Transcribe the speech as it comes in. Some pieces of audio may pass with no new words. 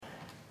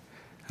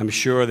I'm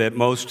sure that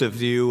most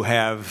of you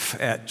have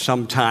at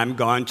some time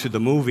gone to the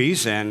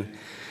movies, and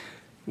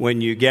when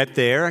you get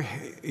there,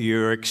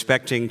 you're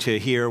expecting to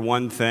hear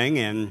one thing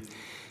and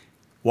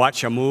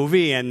watch a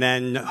movie, and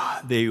then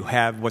they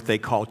have what they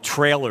call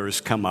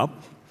trailers come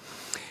up.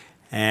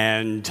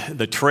 And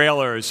the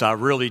trailers are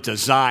really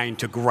designed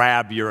to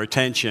grab your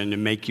attention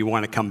and make you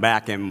want to come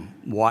back and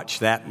watch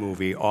that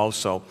movie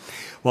also.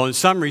 Well, in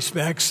some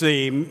respects,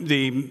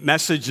 the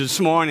message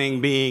this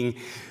morning being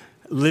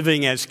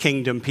living as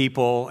kingdom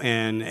people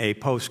in a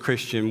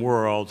post-Christian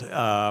world,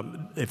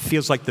 it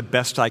feels like the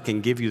best I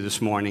can give you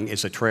this morning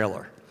is a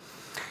trailer.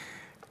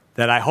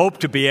 That I hope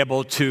to be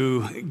able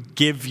to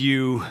give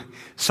you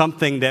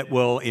something that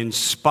will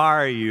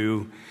inspire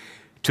you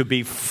to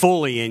be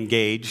fully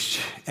engaged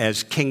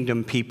as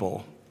kingdom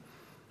people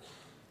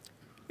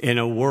in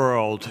a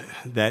world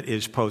that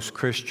is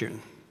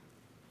post-Christian.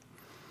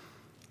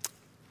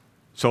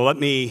 So let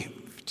me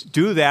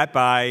do that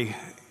by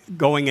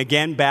going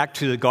again back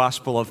to the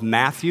Gospel of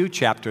Matthew,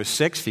 chapter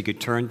 6, if you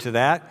could turn to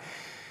that.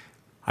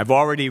 I've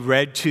already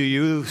read to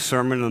you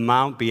Sermon on the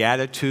Mount,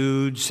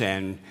 Beatitudes,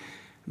 and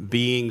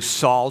being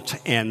salt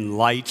and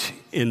light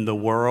in the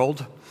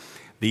world.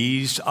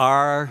 These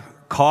are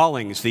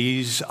callings.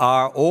 These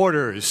are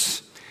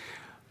orders.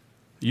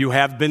 You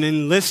have been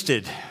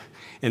enlisted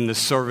in the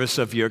service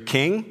of your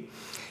King,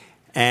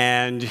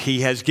 and He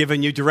has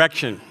given you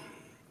direction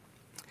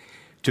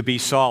to be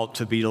salt,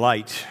 to be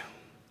light.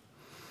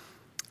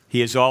 He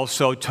has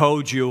also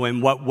told you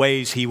in what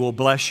ways He will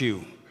bless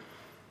you,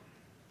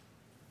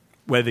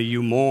 whether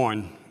you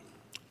mourn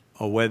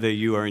or whether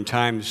you are in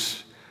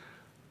times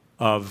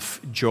of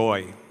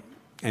joy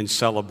and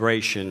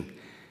celebration.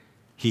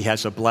 He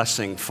has a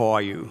blessing for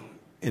you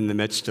in the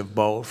midst of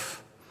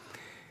both.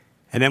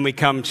 And then we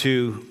come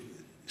to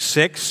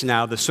 6.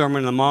 Now, the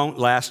Sermon on the Mount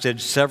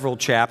lasted several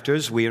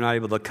chapters. We are not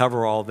able to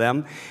cover all of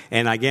them.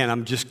 And again,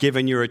 I'm just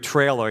giving you a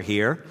trailer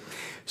here.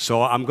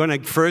 So I'm going to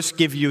first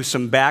give you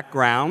some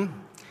background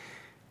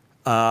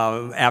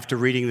after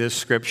reading this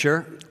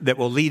scripture that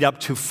will lead up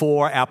to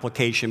 4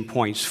 application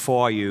points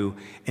for you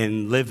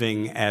in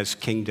living as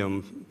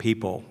kingdom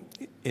people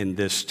in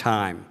this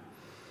time.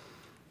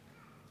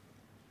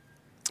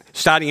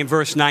 Starting in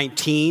verse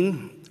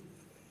 19,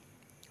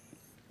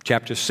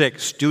 chapter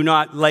 6, do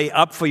not lay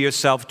up for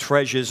yourself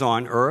treasures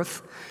on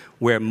earth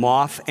where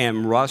moth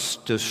and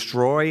rust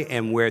destroy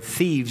and where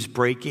thieves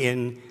break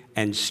in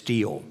and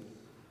steal.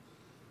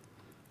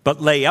 But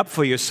lay up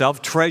for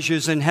yourself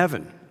treasures in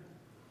heaven,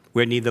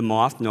 where neither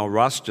moth nor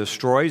rust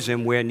destroys,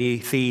 and where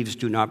thieves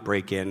do not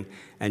break in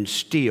and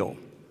steal.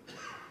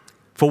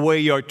 For where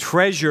your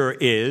treasure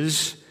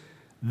is,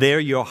 there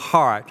your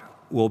heart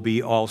will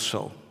be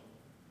also.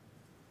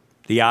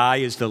 The eye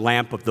is the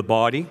lamp of the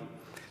body,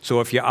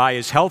 so if your eye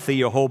is healthy,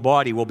 your whole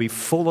body will be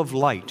full of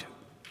light.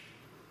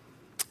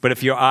 But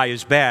if your eye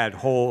is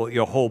bad,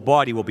 your whole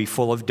body will be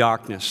full of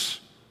darkness.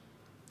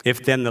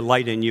 If then the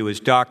light in you is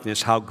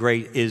darkness, how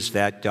great is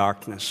that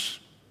darkness?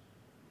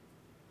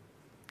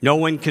 No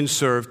one can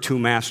serve 2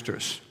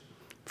 masters,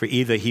 for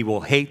either he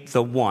will hate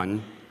the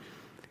one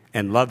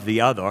and love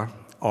the other,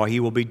 or he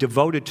will be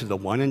devoted to the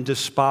one and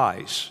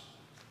despise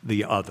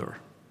the other.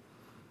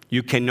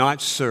 You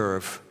cannot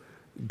serve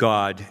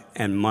God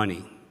and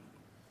money.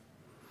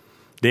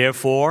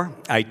 Therefore,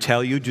 I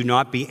tell you, do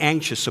not be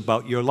anxious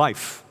about your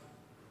life,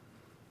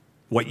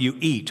 what you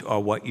eat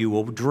or what you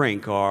will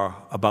drink, or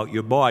about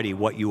your body,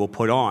 what you will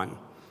put on.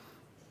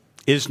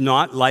 Is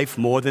not life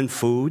more than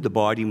food, the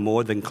body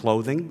more than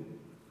clothing?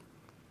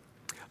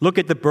 Look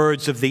at the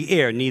birds of the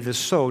air, neither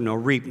sow nor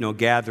reap nor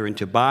gather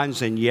into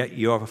barns, and yet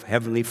your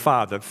heavenly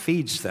Father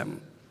feeds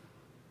them.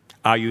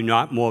 Are you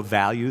not more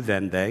value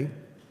than they?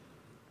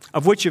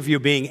 Of which of you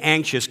being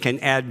anxious can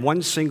add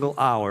 1 single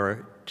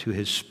hour to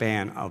his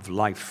span of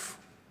life?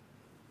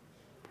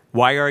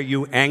 Why are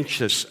you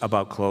anxious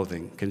about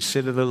clothing?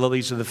 Consider the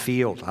lilies of the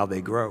field, how they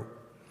grow.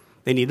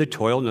 They neither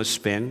toil nor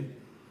spin.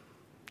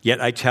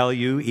 Yet I tell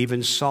you,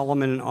 even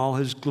Solomon in all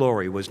his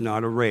glory was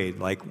not arrayed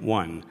like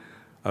one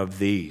of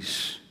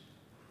these.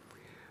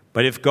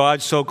 But if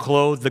God so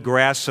clothed the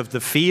grass of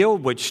the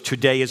field, which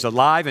today is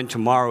alive and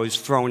tomorrow is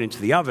thrown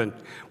into the oven,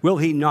 will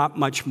He not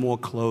much more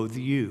clothe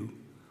you,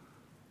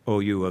 O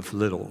you of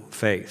little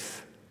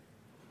faith?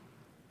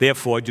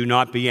 Therefore, do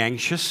not be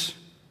anxious,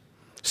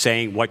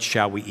 saying, what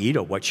shall we eat,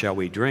 or what shall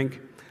we drink,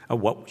 or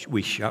what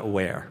we shall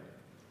wear?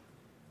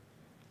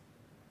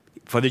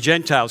 For the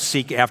Gentiles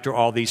seek after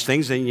all these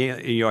things, and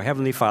your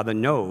heavenly Father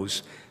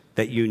knows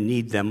that you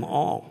need them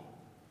all.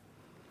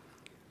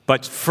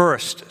 But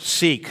first,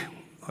 seek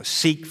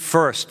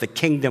first the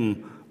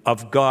kingdom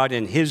of God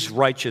and His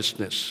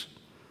righteousness,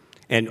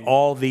 and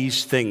all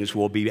these things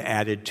will be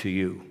added to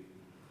you.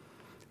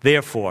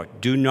 Therefore,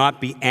 do not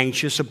be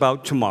anxious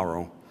about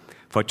tomorrow,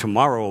 for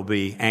tomorrow will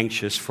be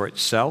anxious for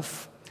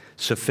itself.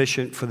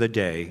 Sufficient for the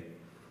day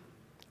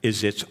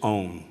is its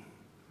own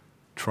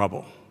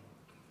trouble.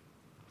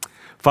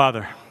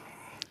 Father,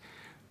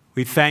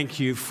 we thank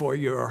you for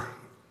your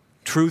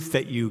truth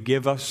that you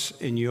give us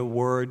in your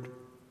word.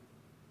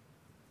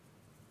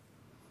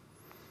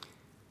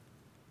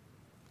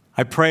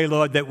 I pray,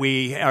 Lord, that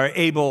we are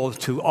able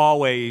to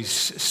always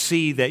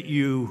see that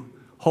you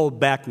hold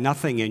back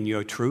nothing in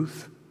your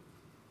truth.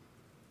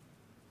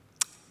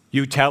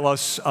 You tell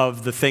us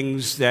of the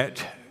things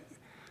that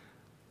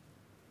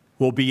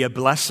will be a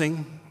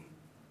blessing,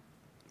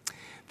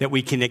 that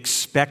we can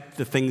expect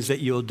the things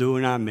that you'll do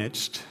in our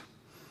midst.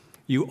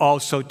 You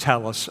also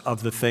tell us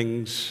of the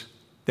things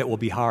that will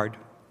be hard,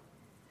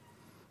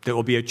 that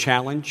will be a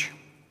challenge.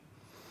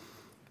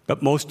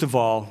 But most of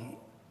all,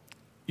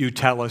 you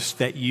tell us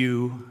that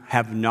you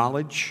have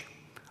knowledge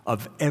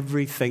of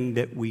everything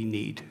that we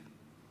need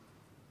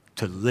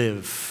to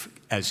live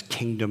as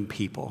kingdom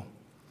people,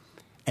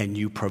 and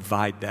you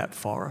provide that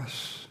for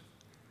us.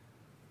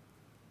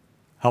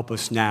 Help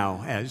us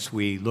now as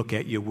we look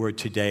at your word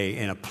today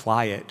and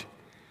apply it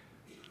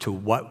to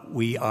what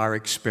we are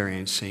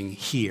experiencing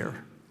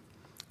here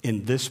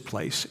in this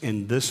place,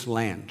 in this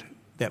land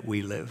that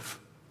we live.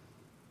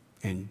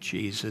 In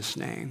Jesus'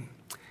 name,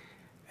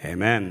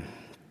 amen.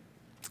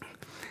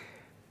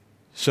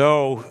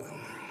 So,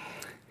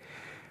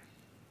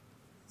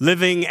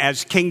 living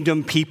as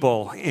kingdom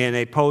people in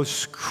a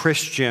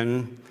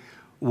post-Christian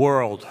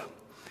world.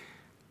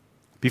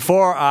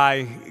 Before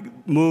I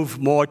move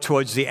more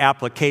towards the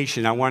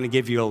application, I want to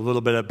give you a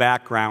little bit of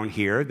background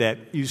here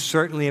that you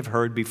certainly have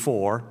heard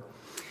before,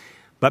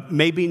 but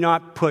maybe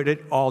not put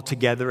it all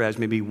together as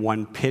maybe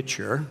one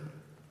picture.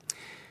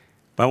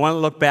 But I want to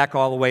look back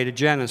all the way to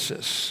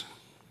Genesis.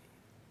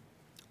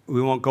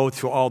 We won't go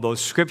through all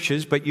those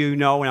scriptures, but you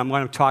know, and I'm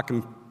going to talk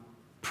in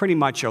pretty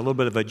much a little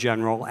bit of a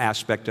general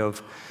aspect of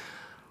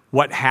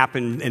what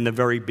happened in the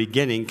very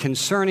beginning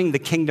concerning the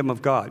kingdom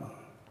of God.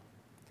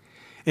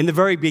 In the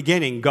very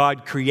beginning,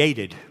 God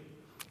created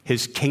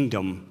his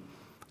kingdom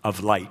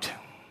of light.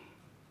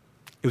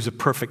 It was a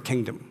perfect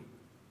kingdom.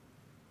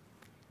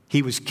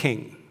 He was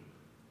king.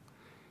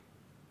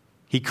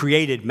 He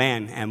created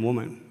man and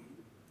woman,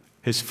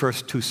 his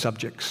first two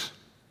subjects,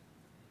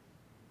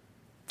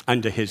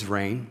 under his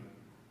reign.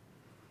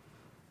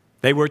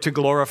 They were to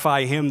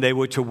glorify him. They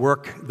were to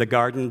work the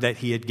garden that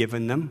he had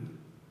given them.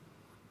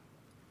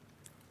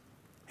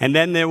 And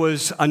then there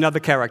was another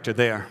character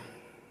there,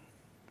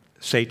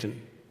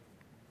 Satan.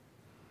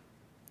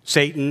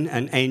 Satan,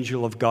 an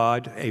angel of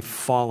God, a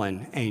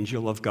fallen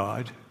angel of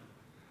God,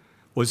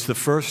 was the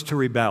first to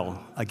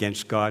rebel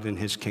against God and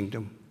his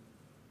kingdom.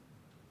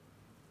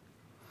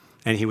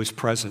 And he was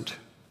present.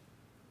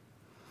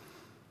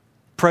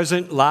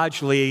 Present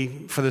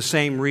largely for the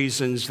same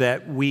reasons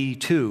that we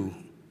too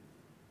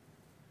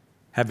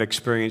have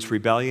experienced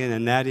rebellion,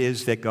 and that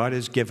is that God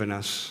has given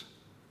us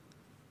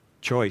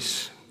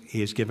choice.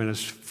 He has given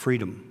us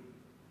freedom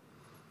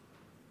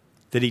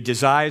that he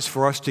desires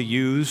for us to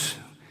use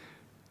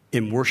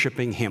in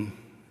worshiping him,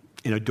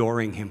 in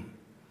adoring him,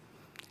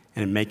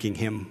 and in making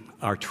him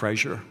our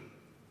treasure.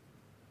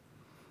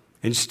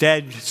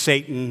 Instead,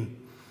 Satan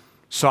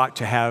sought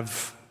to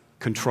have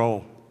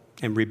control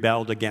and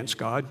rebelled against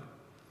God.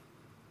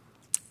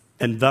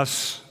 And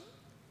thus,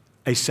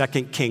 a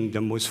second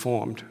kingdom was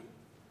formed,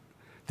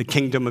 the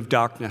kingdom of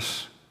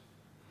darkness.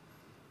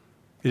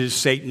 It is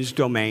Satan's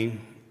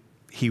domain.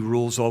 He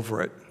rules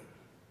over it.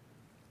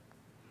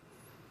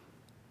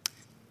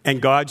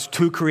 And God's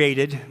two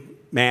created,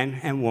 man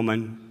and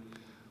woman,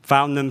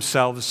 found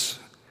themselves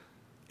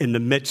in the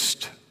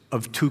midst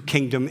of two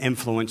kingdom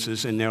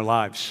influences in their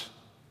lives.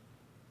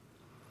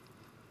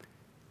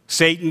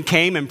 Satan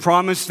came and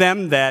promised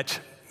them that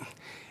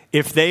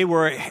if they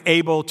were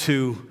able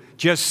to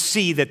just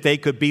see that they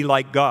could be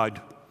like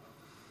God,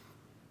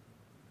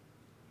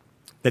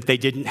 that they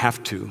didn't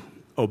have to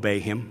obey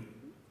him.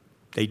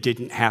 They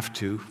didn't have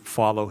to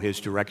follow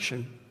his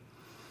direction.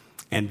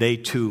 And they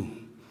too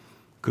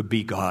could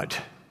be God,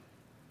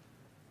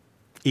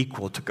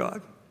 equal to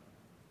God.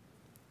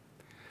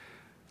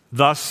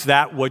 Thus,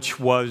 that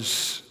which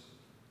was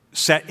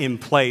set in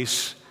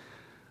place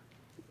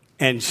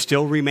and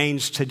still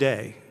remains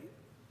today,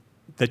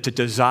 that the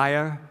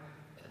desire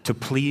to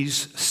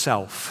please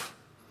self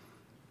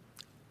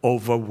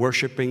over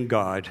worshiping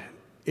God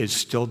is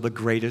still the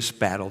greatest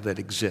battle that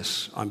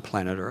exists on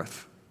planet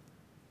Earth.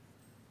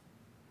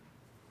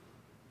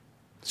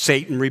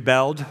 Satan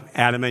rebelled,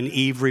 Adam and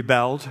Eve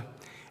rebelled,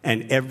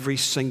 and every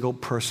single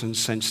person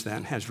since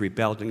then has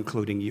rebelled,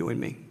 including you and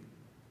me.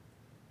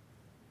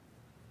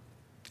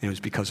 And it was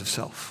because of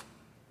self.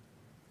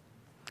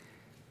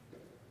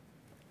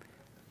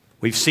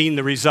 We've seen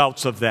the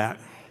results of that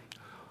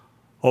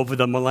over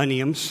the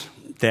millenniums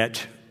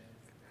that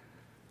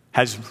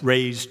has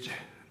raised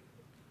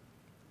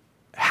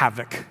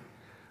havoc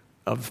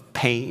of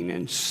pain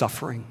and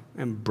suffering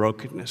and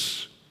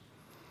brokenness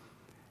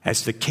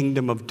as the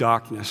kingdom of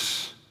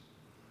darkness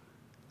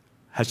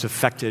has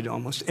affected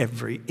almost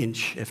every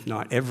inch, if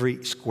not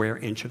every square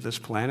inch of this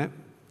planet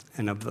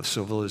and of the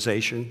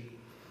civilization,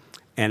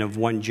 and of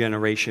one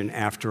generation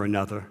after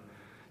another,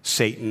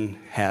 Satan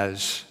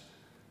has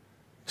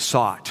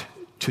sought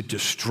to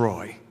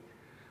destroy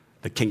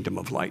the kingdom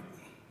of light,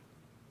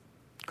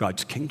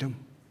 God's kingdom.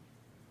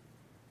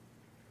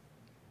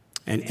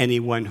 And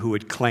anyone who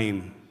would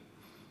claim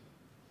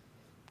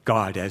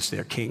God as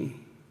their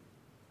king.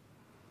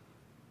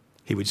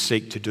 He would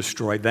seek to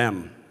destroy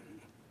them.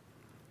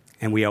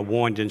 And we are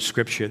warned in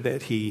Scripture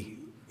that he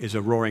is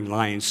a roaring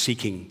lion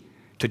seeking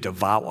to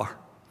devour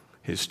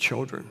his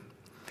children.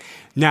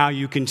 Now,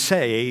 you can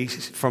say,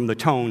 from the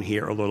tone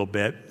here a little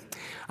bit,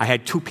 I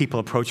had two people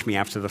approach me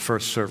after the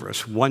first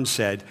service. One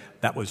said,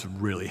 that was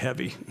really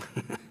heavy.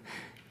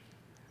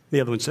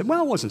 The other one said,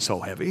 well, it wasn't so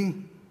heavy.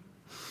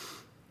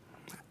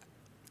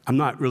 I'm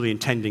not really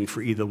intending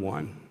for either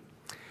one.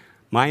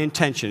 My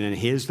intention, and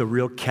here's the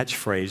real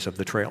catchphrase of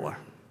the trailer,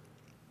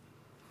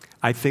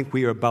 I think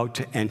we are about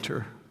to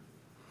enter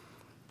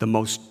the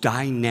most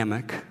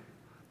dynamic,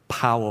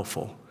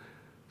 powerful,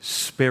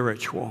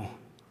 spiritual,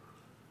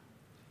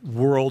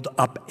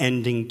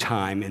 world-upending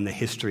time in the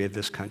history of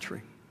this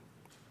country.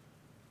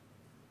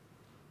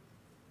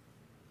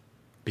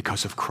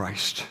 Because of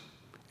Christ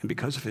and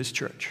because of his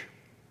church.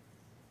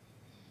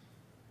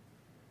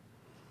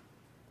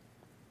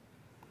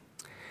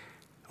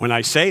 When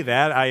I say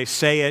that, I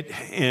say it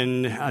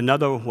in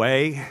another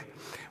way.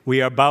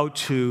 We are about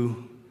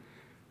to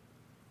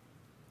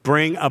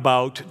bring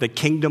about the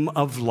kingdom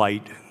of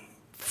light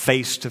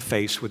face to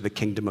face with the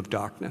kingdom of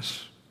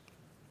darkness.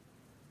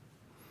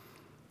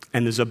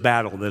 And there's a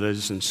battle that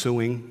is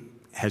ensuing,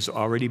 has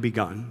already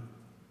begun.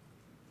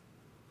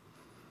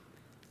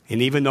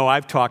 And even though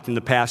I've talked in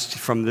the past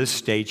from this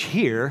stage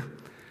here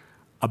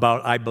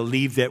about I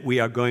believe that we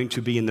are going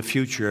to be in the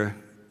future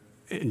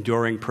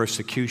enduring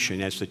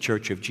persecution as the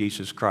Church of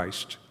Jesus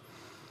Christ,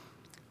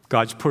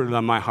 God's put it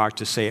on my heart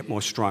to say it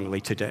more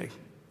strongly today.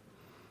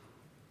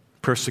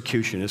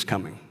 Persecution is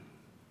coming.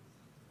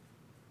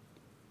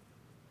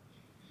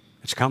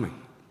 It's coming.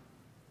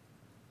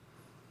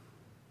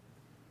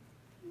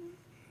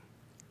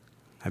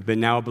 I've been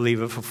now a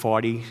believer for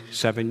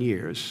 47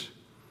 years,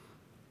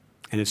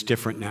 and it's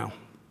different now.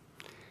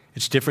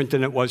 It's different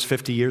than it was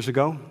 50 years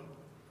ago.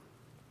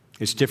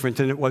 It's different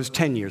than it was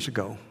 10 years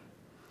ago.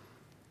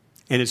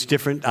 And it's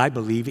different, I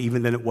believe,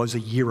 even than it was a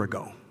year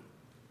ago.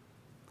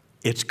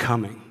 It's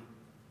coming.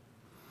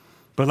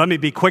 But let me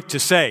be quick to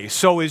say,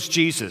 so is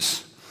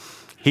Jesus.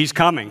 He's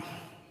coming.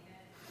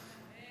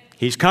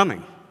 He's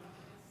coming.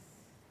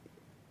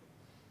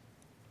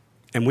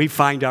 And we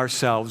find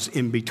ourselves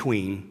in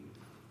between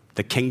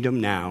the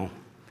kingdom now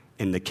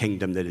and the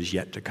kingdom that is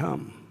yet to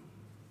come.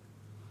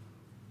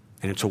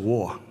 And it's a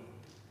war.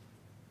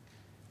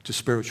 It's a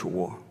spiritual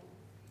war.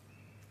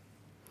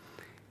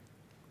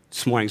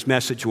 This morning's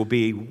message will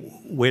be,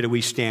 where do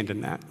we stand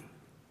in that?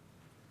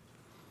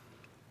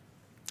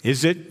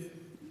 Is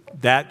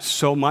it that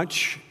so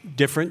much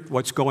different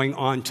what's going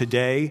on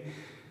today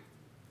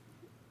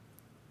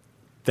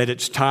that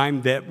it's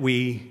time that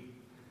we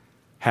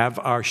have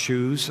our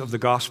shoes of the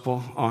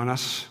gospel on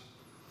us,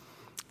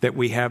 that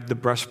we have the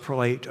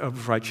breastplate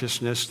of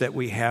righteousness, that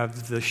we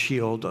have the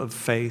shield of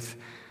faith,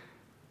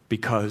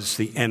 because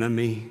the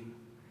enemy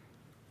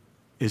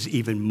is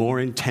even more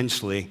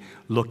intensely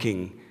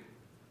looking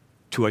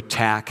to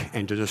attack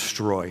and to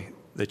destroy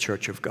the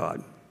church of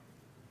God?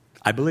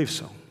 I believe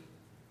so.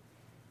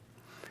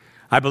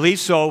 I believe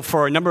so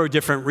for a number of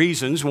different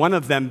reasons, one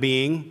of them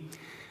being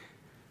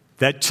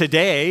that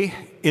today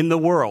in the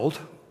world,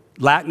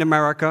 Latin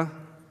America,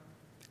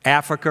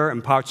 Africa,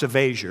 and parts of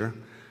Asia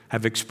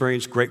have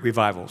experienced great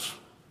revivals.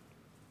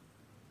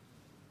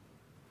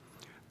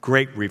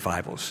 Great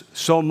revivals.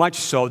 So much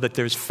so that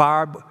there's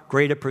far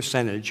greater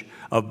percentage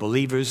of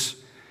believers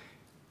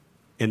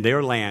in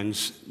their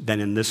lands than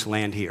in this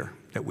land here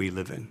that we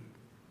live in.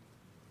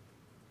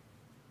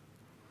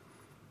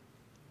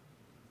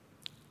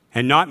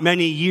 And not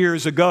many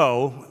years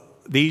ago,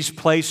 these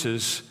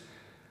places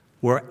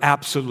were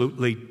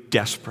absolutely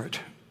desperate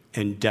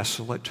and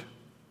desolate,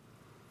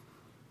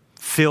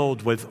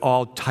 filled with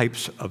all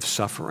types of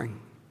suffering.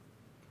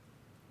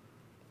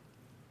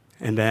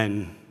 And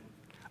then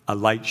a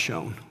light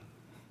shone.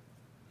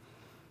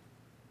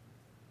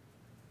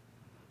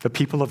 The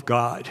people of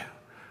God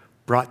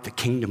brought the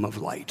kingdom of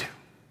light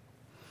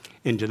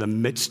into the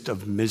midst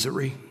of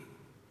misery.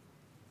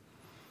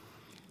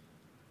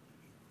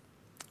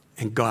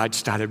 And God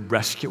started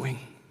rescuing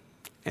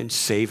and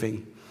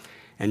saving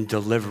and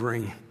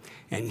delivering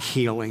and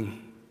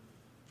healing.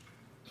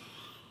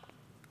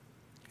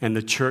 And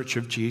the church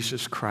of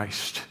Jesus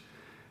Christ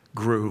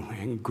grew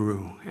and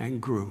grew and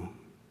grew.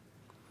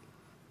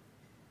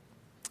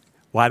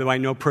 Why do I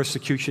know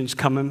persecution's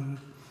coming?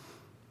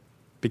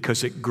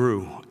 Because it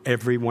grew.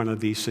 Every one of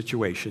these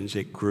situations,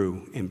 it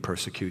grew in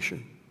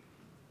persecution.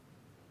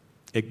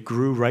 It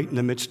grew right in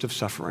the midst of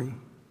suffering.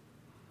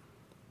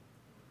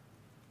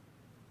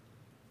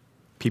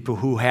 People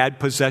who had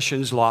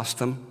possessions lost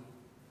them.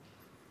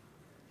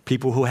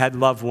 People who had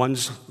loved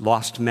ones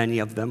lost many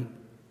of them.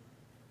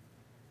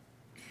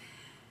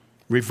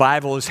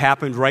 Revival has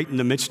happened right in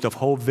the midst of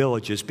whole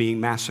villages being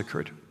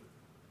massacred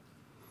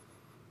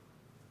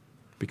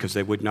because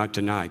they would not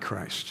deny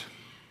Christ.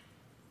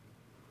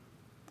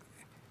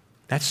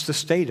 That's the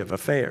state of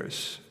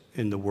affairs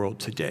in the world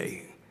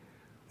today.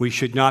 We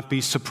should not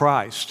be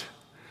surprised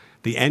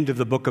The end of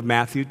the book of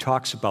Matthew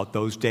talks about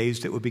those days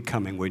that would be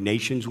coming, where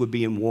nations would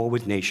be in war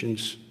with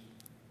nations,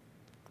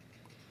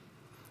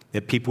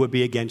 that people would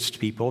be against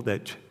people,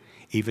 that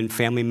even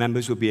family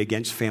members would be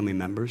against family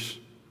members.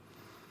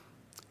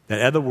 That,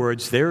 in other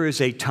words, there is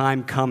a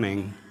time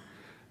coming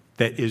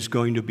that is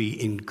going to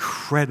be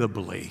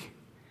incredibly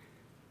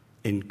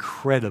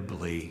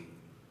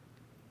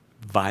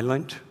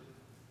violent,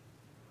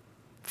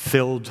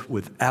 filled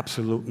with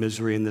absolute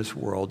misery in this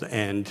world.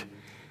 And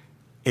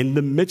in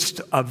the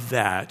midst of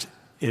that,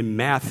 in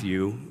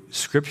Matthew,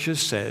 Scripture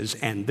says,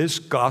 and this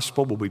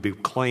gospel will be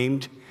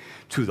proclaimed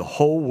to the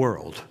whole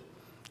world,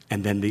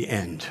 and then the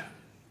end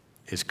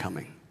is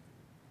coming.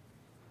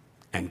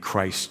 And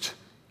Christ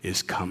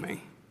is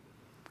coming.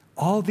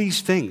 All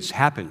these things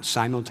happen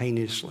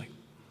simultaneously.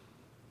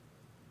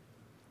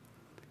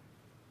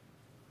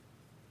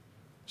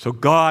 So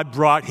God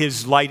brought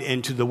his light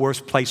into the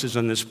worst places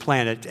on this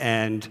planet,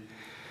 and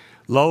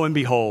lo and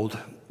behold,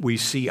 we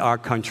see our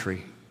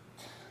country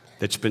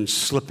that's been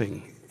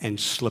slipping and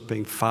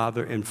slipping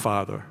farther and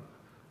farther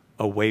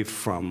away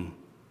from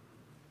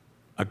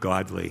a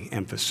godly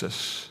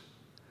emphasis.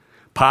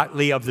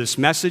 Partly of this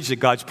message that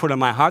God's put on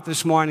my heart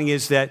this morning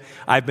is that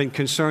I've been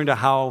concerned of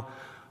how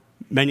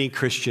many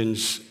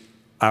Christians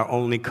are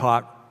only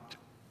caught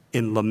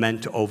in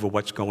lament over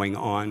what's going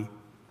on,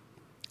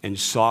 in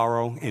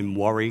sorrow and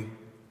worry.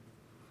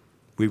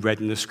 We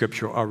read in the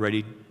Scripture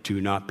already,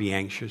 do not be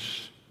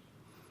anxious.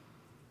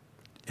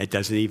 It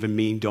doesn't even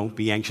mean don't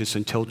be anxious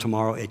until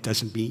tomorrow. It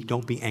doesn't mean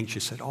don't be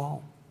anxious at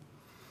all.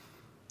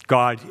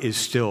 God is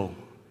still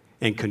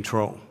in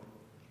control.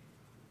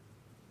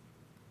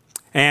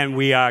 And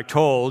we are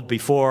told,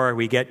 before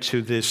we get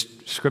to this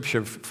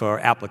scripture for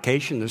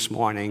application this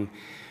morning,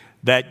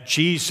 that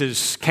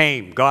Jesus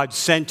came. God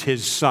sent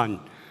his Son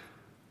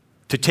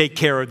to take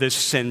care of this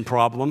sin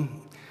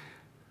problem,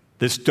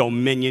 this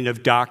dominion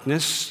of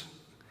darkness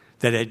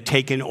that had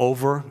taken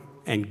over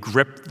and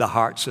gripped the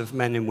hearts of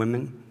men and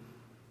women,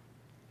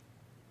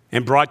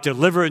 and brought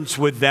deliverance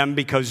with them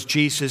because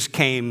Jesus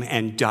came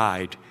and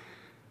died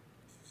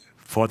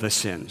for the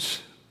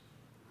sins.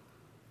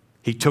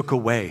 He took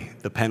away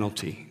the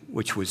penalty,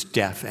 which was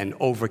death, and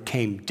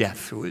overcame death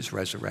through his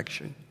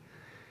resurrection.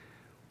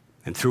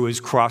 And through his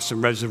cross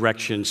and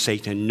resurrection,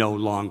 Satan no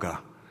longer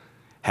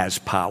has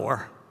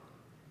power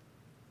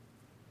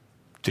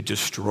to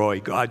destroy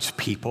God's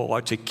people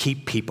or to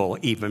keep people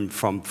even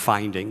from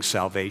finding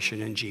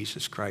salvation in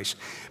Jesus Christ,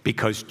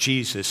 because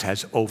Jesus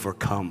has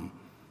overcome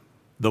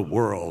the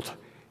world.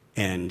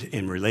 And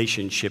in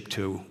relationship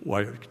to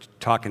what we're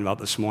talking about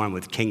this morning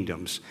with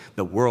kingdoms,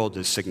 the world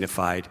is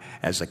signified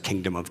as a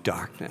kingdom of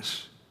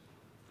darkness.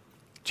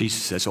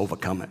 Jesus has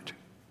overcome it.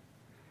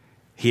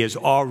 He has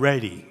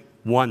already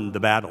won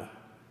the battle.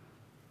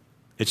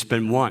 It's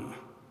been won.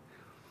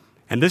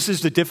 And this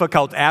is the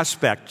difficult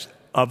aspect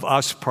of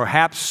us,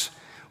 perhaps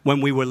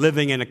when we were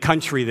living in a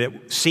country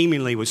that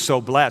seemingly was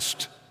so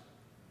blessed.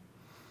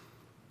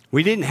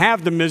 We didn't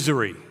have the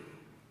misery.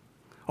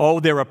 Oh,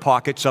 there are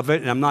pockets of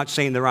it, and I'm not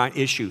saying there aren't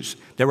issues.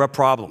 There are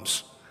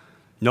problems,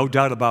 no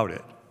doubt about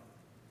it.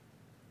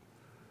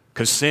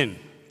 Because sin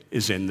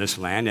is in this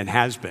land and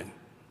has been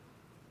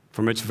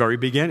from its very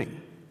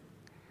beginning.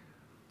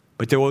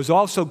 But there was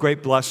also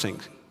great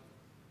blessing.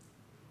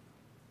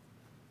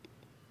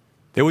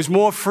 There was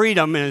more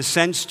freedom, in a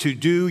sense, to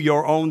do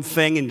your own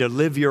thing and to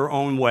live your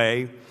own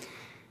way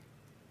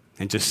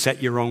and to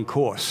set your own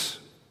course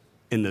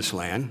in this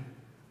land.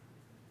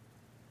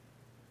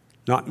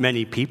 Not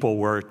many people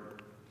were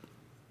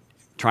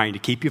trying to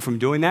keep you from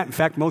doing that. In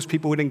fact, most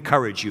people would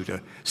encourage you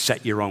to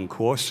set your own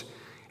course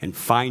and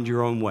find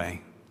your own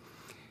way.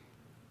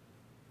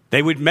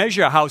 They would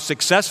measure how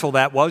successful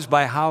that was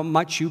by how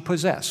much you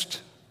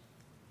possessed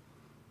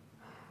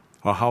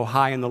or how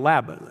high in the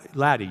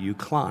ladder you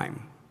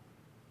climb.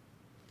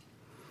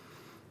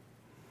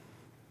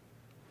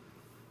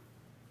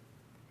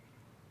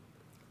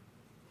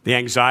 The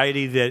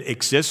anxiety that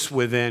exists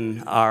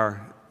within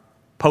our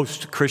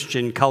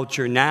post-Christian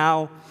culture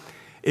now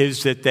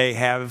is that they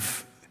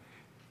have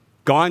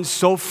gone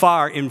so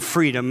far in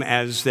freedom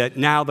as that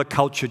now the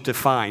culture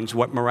defines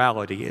what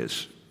morality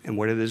is and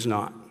what it is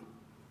not.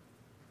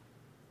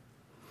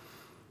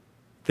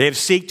 They have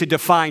sought to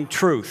define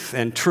truth,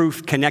 and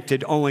truth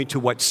connected only to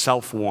what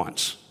self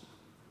wants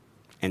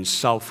and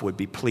self would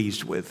be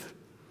pleased with.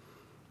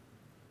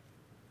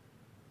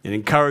 It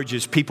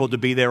encourages people to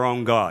be their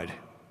own God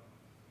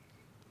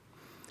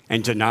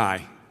and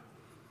deny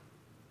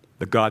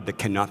the God that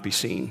cannot be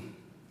seen,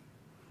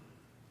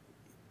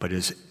 but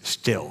is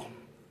still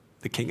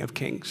the King of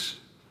Kings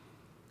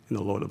and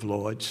the Lord of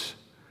Lords,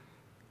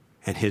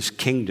 and his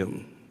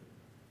kingdom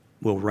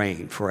will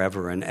reign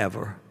forever and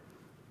ever.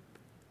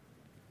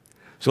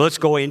 So let's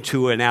go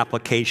into an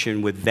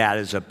application with that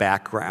as a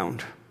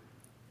background.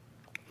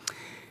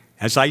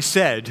 As I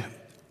said,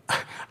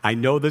 I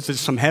know there's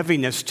some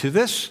heaviness to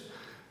this,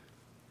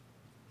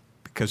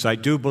 because I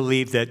do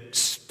believe that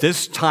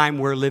this time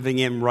we're living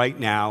in right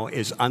now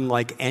is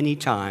unlike any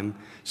time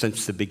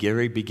since the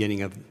very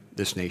beginning of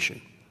this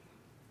nation.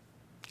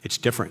 It's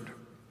different.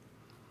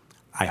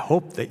 I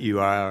hope that you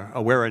are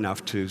aware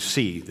enough to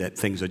see that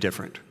things are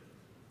different.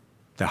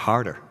 They're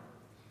harder.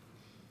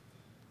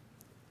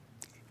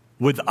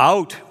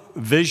 Without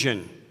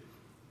vision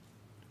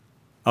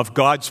of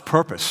God's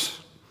purpose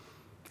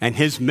and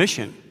his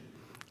mission,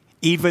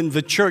 even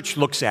the church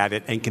looks at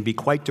it and can be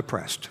quite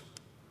depressed.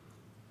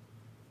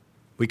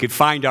 We could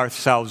find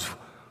ourselves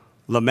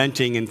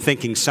lamenting and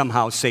thinking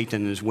somehow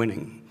Satan is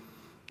winning,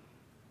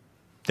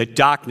 that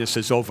darkness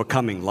is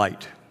overcoming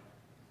light.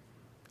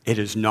 It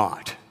is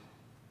not.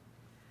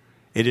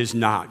 It is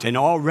not. And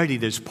already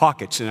there's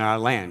pockets in our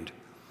land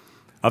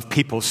of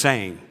people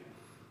saying,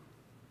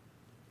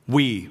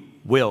 we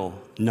will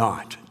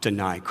not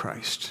deny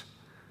Christ.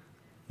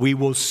 We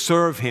will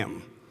serve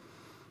him.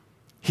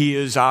 He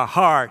is our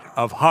heart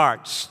of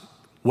hearts,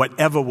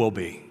 whatever will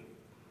be.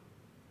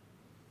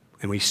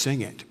 And we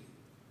sing it.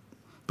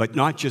 But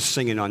not just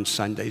sing it on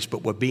Sundays,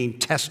 but we're being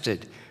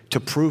tested to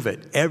prove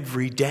it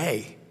every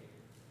day.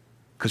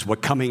 Because we're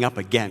coming up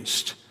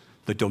against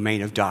the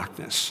domain of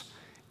darkness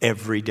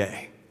every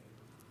day.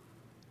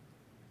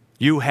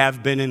 You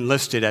have been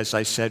enlisted, as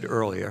I said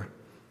earlier,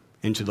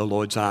 into the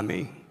Lord's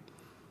army.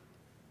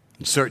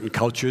 In certain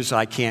cultures,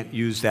 I can't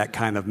use that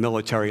kind of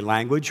military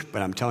language,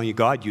 but I'm telling you,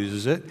 God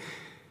uses it.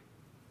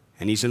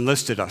 And he's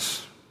enlisted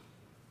us.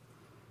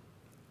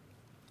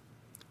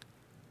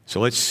 So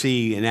let's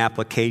see an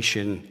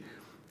application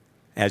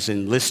as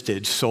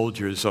enlisted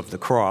soldiers of the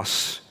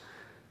cross,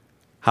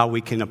 how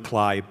we can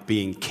apply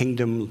being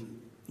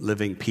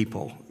kingdom-living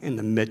people in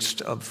the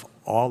midst of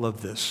all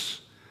of this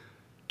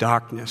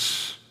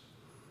darkness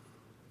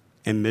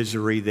and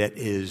misery that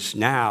is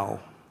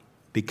now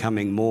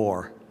becoming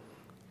more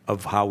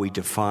of how we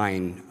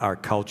define our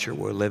culture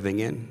we're living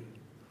in.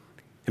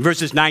 In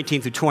verses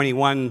 19 through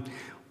 21,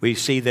 we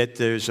see that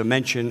there's a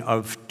mention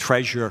of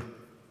treasure.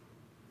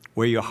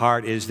 Where your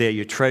heart is, there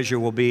your treasure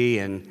will be.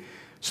 And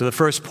so the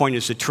first point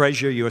is to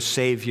treasure your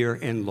Savior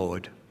and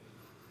Lord.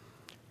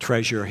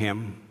 Treasure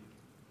him.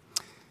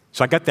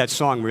 So I got that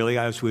song really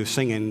as we were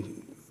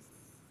singing,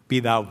 Be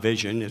Thou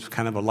Vision. It's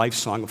kind of a life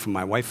song for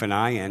my wife and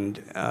I.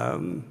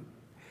 And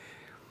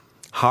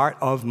heart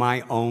of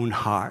my own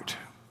heart.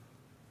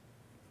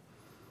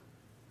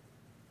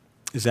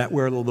 Is that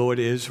where the Lord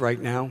is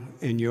right now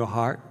in your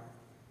heart?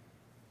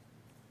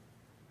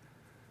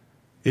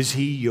 Is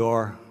he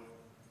your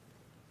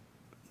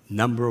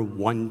number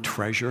one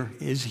treasure?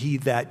 Is he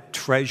that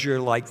treasure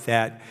like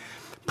that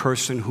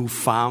person who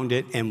found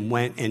it and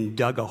went and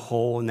dug a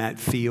hole in that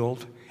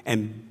field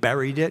and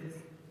buried it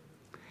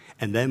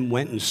and then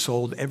went and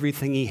sold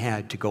everything he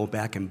had to go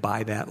back and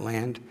buy that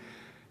land?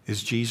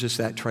 Is Jesus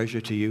that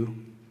treasure to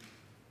you?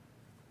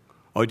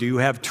 Or do you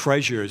have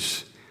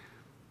treasures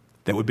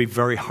that would be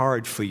very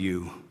hard for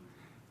you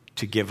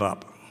to give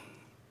up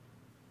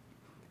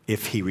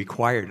if he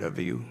required of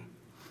you?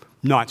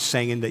 Not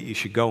saying that you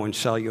should go and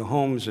sell your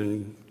homes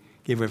and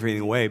give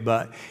everything away,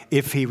 but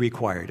if he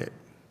required it,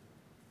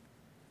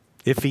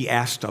 if he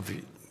asked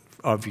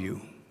of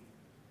you,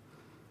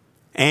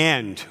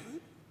 and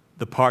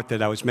the part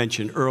that I was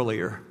mentioned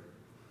earlier,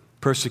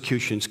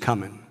 persecution's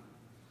coming.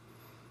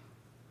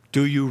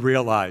 Do you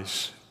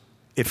realize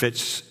if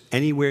it's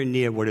anywhere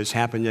near what has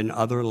happened in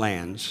other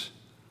lands,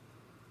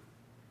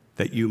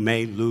 that you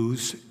may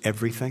lose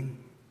everything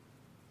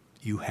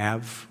you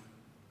have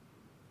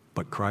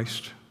but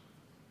Christ?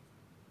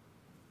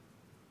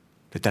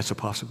 That's a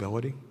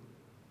possibility?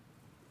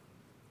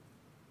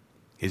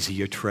 Is he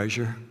your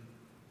treasure?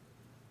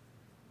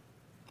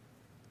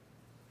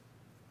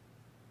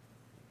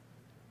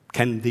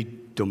 Can the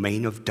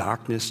domain of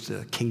darkness,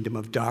 the kingdom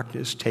of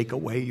darkness, take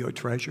away your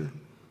treasure?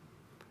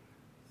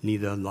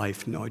 Neither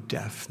life nor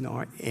death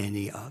nor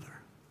any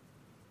other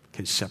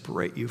can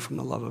separate you from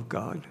the love of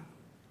God.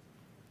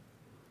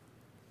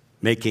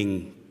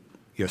 Making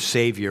your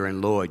Savior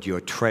and Lord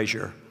your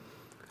treasure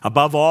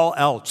above all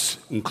else,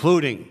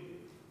 including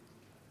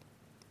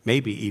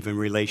maybe even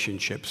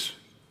relationships.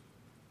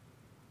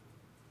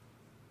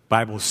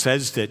 Bible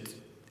says that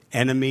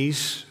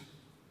enemies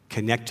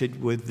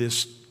connected with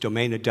this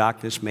domain of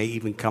darkness may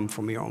even come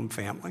from your own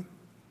family,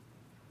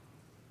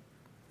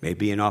 may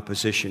be in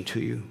opposition to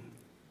you.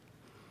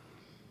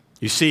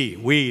 You see,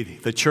 we,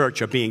 the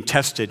church, are being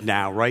tested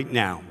now, right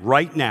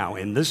now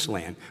in this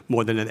land,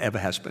 more than it ever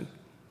has been.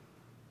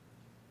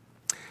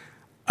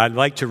 I'd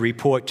like to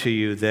report to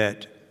you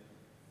that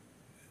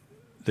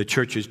the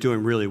church is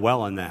doing really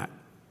well on that.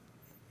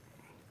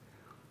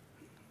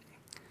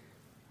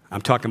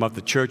 I'm talking about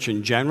the church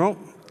in general.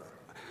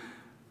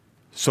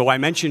 So I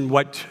mentioned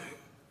what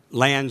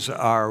lands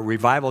our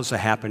revivals are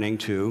happening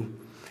to.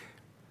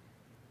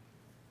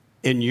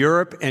 In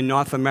Europe and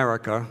North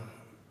America,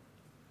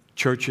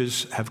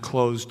 churches have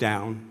closed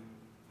down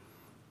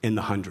in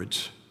the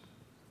hundreds.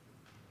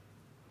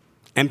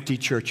 Empty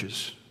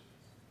churches.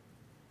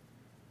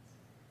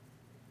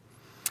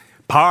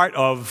 Part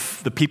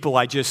of the people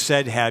I just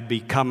said have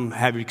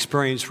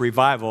experienced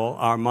revival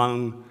are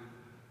among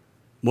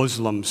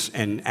Muslims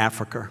in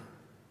Africa,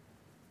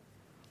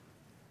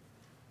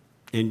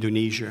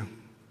 Indonesia.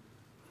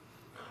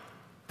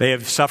 They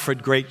have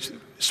suffered great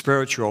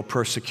spiritual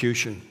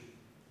persecution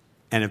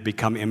and have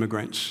become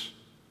immigrants.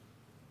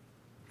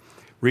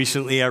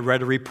 Recently, I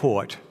read a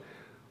report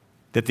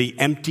that the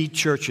empty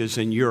churches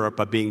in Europe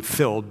are being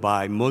filled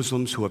by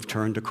Muslims who have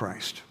turned to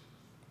Christ.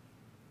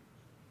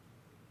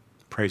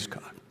 Praise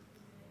God.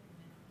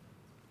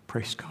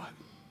 Praise God.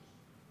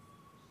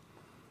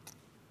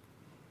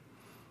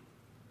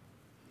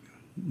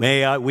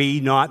 May we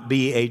not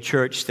be a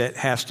church that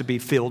has to be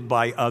filled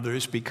by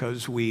others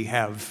because we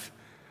have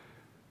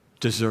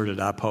deserted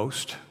our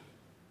post.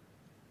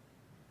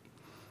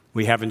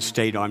 We haven't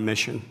stayed on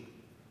mission.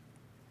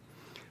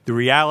 The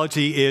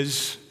reality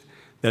is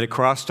that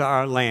across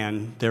our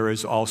land there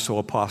is also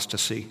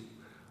apostasy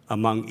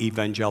among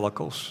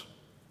evangelicals.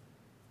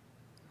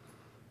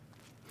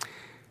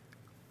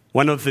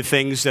 One of the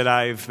things that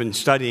I've been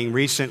studying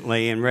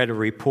recently and read a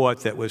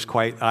report that was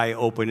quite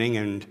eye-opening,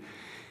 and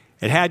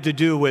it had to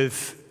do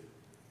with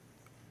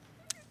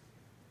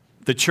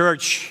the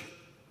church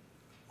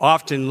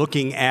often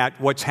looking at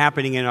what's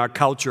happening in our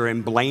culture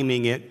and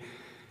blaming it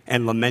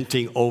and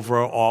lamenting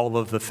over all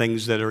of the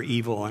things that are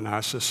evil in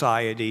our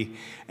society,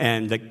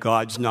 and that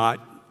God's not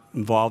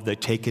involved. They're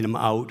taking him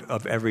out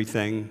of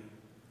everything.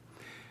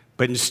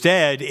 But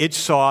instead, it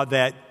saw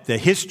that the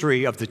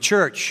history of the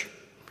church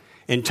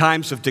in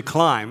times of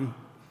decline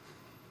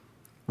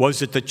was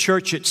that the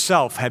church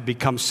itself had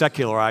become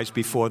secularized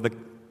before the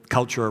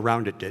culture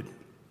around it did.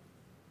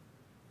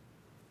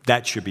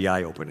 That should be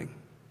eye-opening.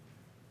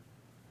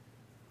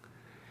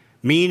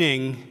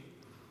 Meaning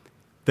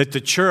that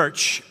the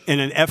church, in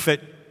an effort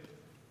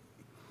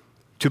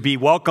to be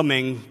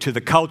welcoming to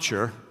the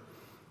culture,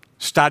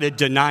 started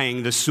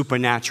denying the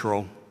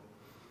supernatural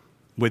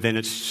within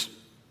its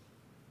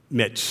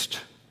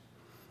midst.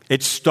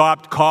 It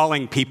stopped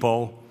calling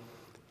people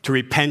to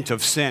repent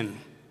of sin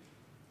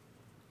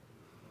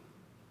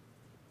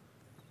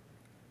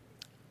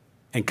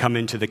and come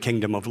into the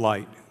kingdom of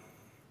light.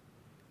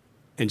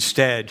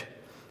 Instead,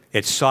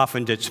 it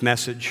softened its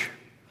message.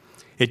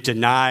 It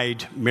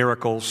denied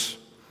miracles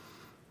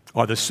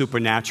or the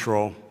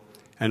supernatural,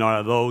 and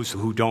those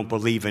who don't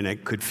believe in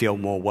it could feel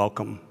more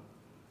welcome.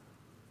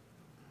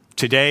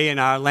 Today in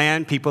our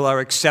land, people are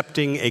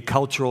accepting a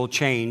cultural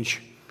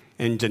change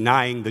and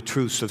denying the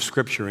truths of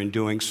Scripture in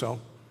doing so.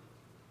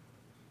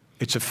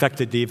 It's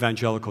affected the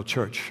evangelical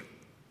church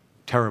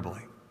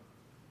terribly.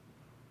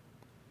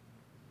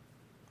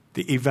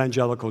 The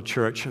evangelical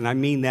church, and I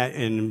mean that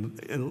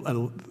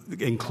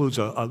includes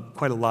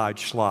quite a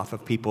large swath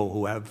of people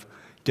who have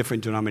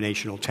different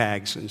denominational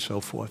tags and so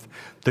forth.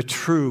 The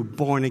true,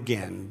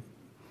 born-again,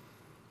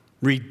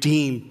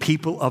 redeemed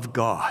people of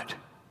God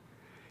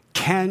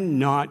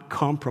cannot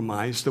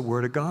compromise the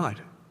Word of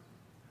God.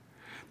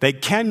 They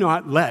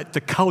cannot let the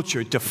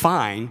culture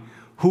define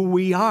who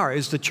we are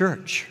as the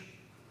church.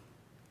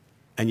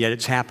 And yet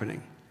it's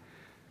happening.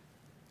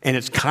 And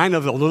it's kind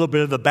of a little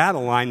bit of the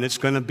battle line that's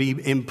going to be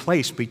in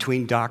place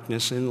between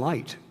darkness and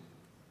light.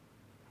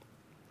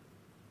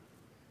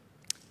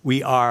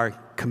 We are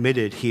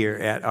committed here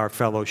at our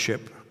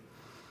fellowship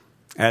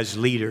as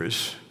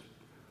leaders.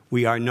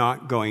 We are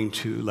not going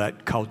to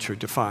let culture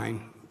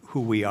define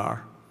who we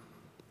are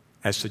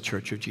as the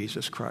Church of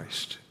Jesus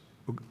Christ.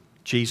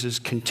 Jesus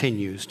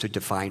continues to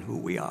define who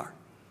we are.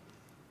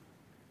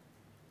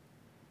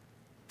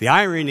 The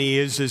irony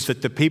is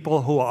that the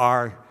people who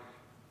are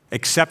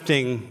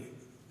accepting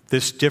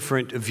this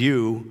different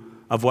view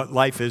of what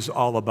life is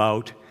all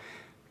about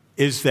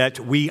is that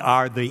we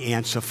are the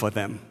answer for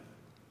them,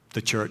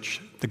 the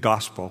church, the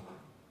gospel.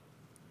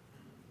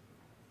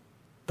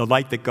 The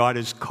light that God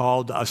has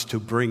called us to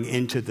bring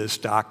into this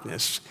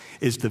darkness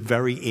is the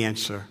very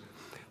answer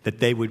that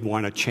they would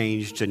want to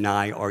change,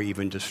 deny, or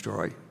even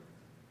destroy.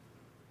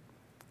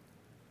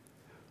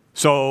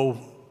 So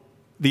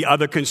the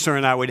other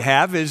concern I would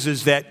have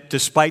is that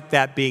despite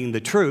that being the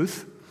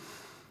truth,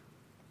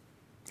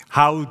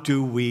 how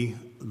do we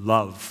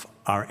love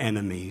our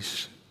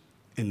enemies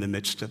in the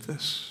midst of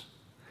this?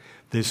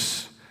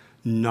 This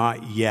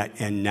not yet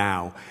and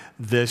now.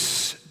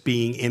 This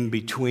being in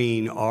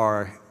between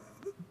or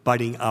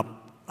butting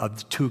up of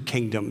the two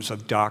kingdoms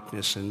of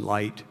darkness and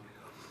light.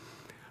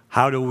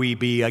 How do we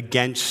be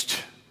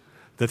against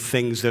the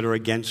things that are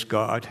against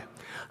God?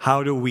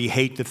 How do we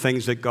hate the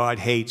things that God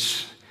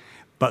hates,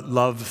 but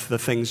love the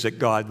things that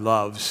God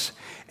loves?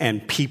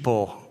 And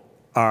people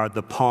are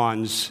the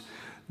pawns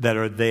that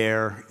are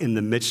there in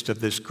the midst of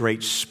this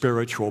great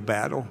spiritual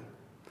battle.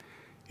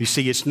 You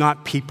see, it's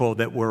not people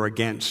that we're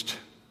against.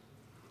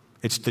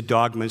 It's the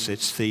dogmas,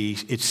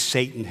 it's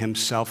Satan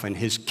himself and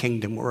his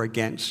kingdom we're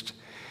against.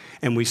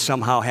 And we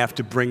somehow have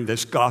to bring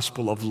this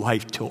gospel of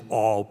life to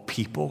all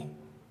people,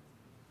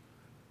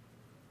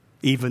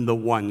 even the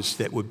ones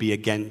that would be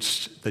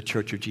against the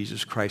Church of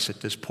Jesus Christ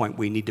at this point.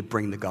 We need to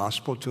bring the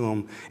gospel to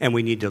them, and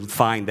we need to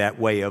find that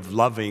way of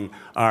loving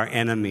our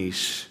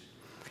enemies.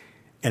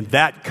 And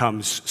that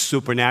comes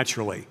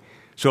supernaturally.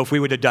 So if we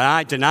were to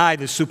deny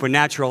the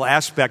supernatural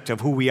aspect of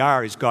who we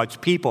are as God's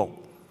people,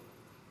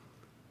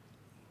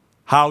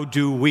 how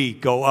do we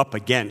go up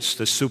against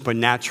the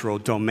supernatural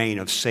domain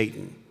of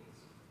Satan?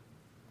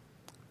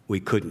 we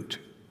couldn't.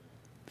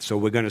 So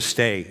we're going to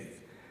stay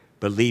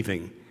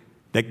believing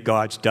that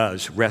God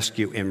does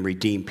rescue and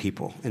redeem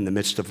people in the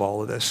midst of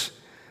all of this.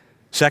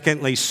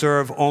 Secondly,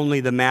 serve only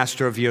the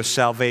master of your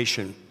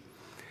salvation.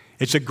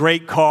 It's a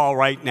great call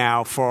right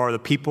now for the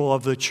people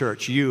of the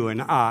church, you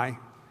and I,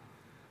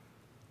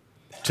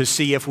 to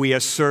see if we are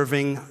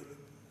serving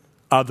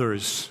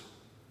others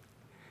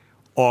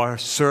or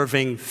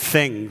serving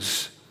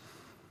things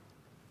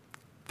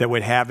that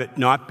would have it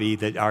not be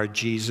that our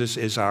Jesus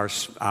is our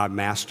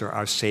master,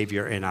 our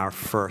Savior, and our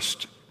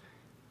first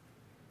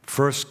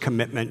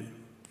commitment,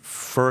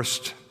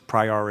 first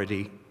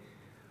priority.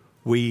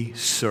 We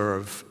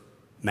serve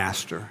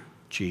Master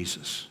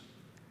Jesus.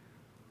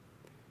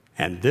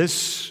 And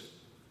this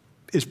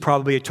is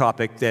probably a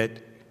topic that,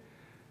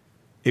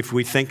 if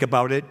we think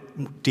about it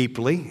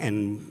deeply,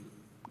 and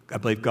I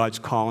believe God's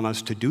calling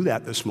us to do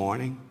that this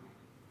morning,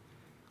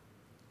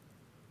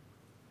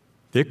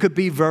 there could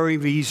be very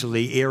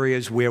easily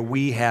areas where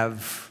we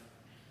have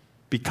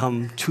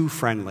become too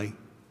friendly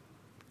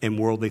in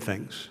worldly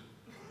things,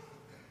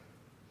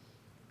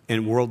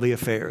 in worldly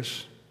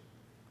affairs,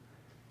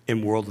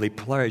 in worldly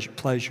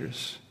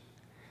pleasures.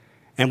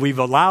 And we've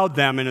allowed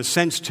them, in a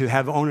sense, to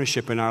have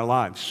ownership in our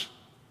lives.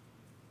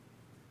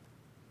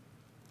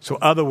 So,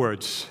 in other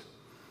words,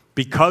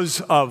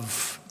 because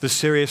of the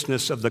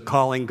seriousness of the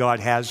calling God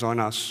has on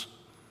us,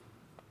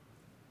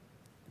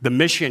 the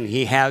mission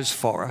He has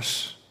for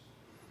us,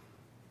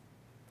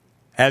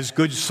 as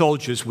good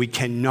soldiers, we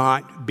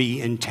cannot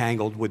be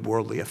entangled with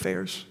worldly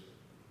affairs.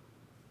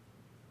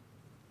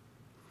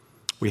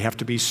 We have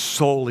to be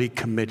solely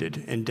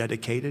committed and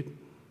dedicated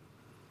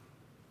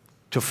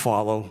to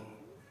follow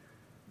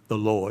the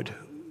Lord,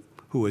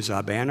 who is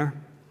our banner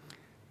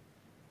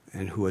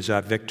and who is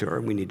our victor,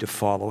 and we need to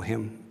follow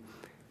Him.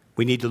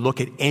 We need to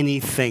look at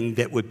anything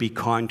that would be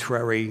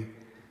contrary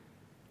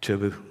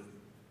to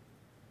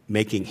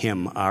making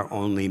Him our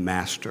only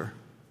master.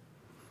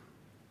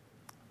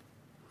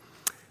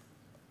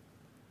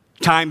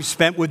 Time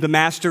spent with the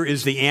Master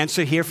is the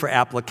answer here for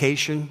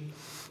application.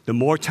 The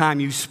more time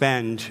you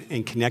spend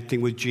in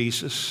connecting with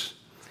Jesus,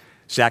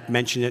 Zach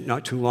mentioned it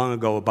not too long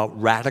ago about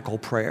radical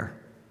prayer.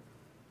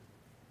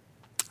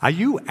 Are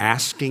you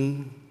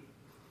asking,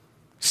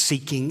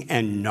 seeking,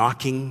 and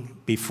knocking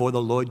before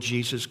the Lord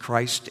Jesus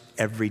Christ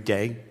every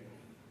day?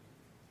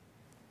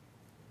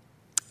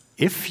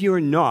 If you're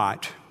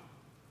not,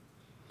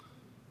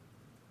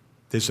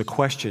 there's a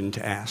question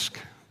to ask.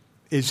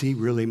 Is He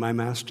really my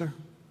master?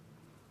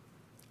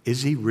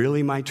 Is He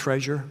really my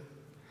treasure?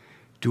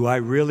 Do I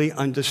really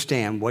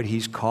understand what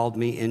He's called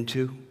me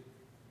into?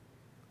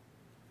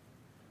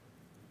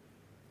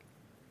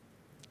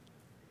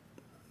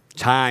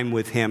 Time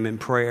with Him in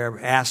prayer,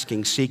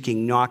 asking,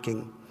 seeking,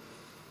 knocking.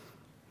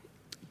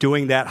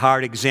 Doing that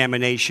hard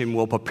examination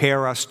will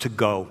prepare us to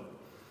go,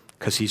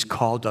 because He's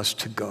called us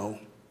to go.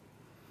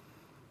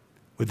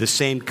 With the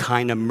same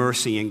kind of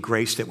mercy and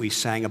grace that we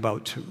sang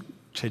about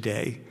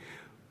today,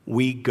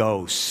 we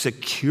go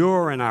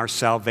secure in our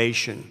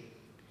salvation,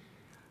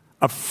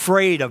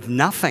 afraid of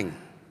nothing.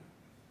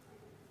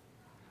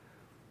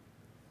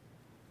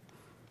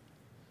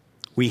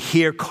 We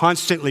hear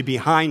constantly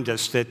behind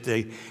us that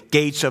the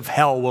gates of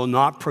hell will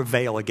not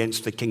prevail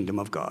against the kingdom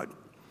of God.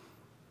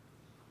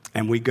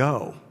 And we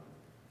go.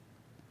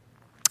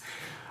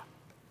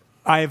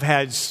 I have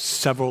had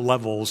several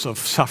levels of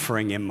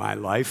suffering in my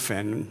life,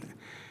 and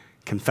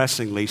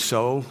confessingly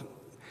so,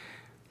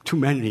 too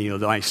many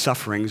of my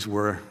sufferings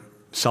were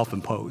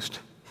self-imposed.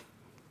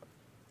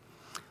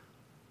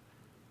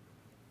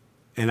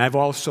 And I've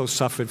also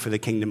suffered for the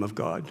kingdom of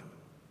God.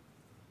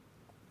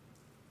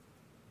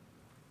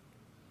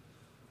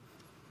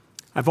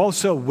 I've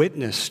also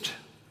witnessed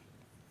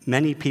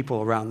many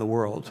people around the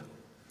world.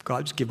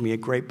 God's given me a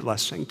great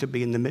blessing to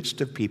be in the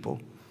midst of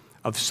people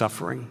of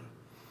suffering,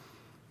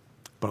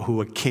 but who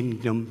are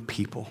kingdom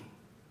people.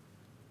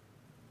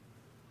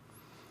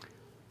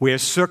 Where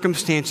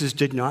circumstances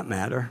did not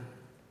matter,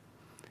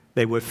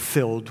 they were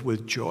filled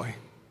with joy.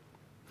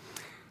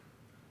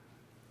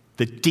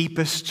 The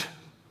deepest,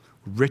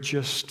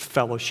 richest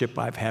fellowship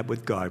I've had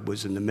with God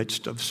was in the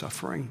midst of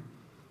suffering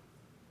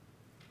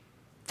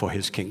for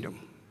His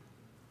kingdom.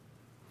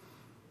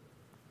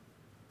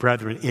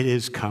 Brethren, it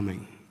is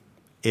coming.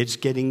 It's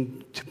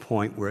getting to a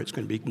point where it's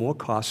going to be more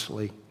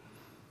costly.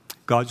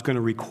 God's going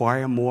to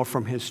require more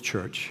from His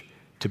church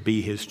to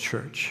be His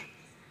church.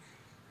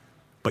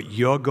 But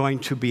you're going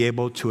to be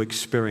able to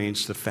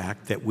experience the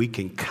fact that we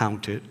can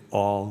count it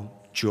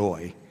all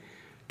joy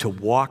to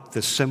walk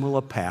the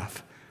similar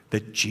path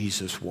that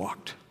Jesus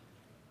walked.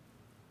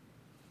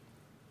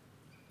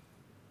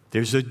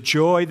 There's a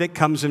joy that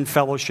comes in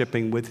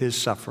fellowshipping with His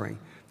suffering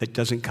that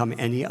doesn't come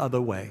any other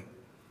way.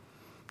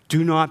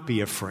 Do not be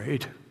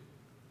afraid.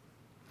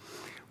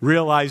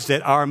 Realize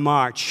that our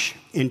march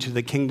into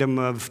the kingdom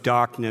of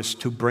darkness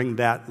to bring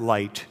that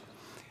light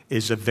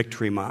is a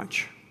victory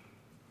march.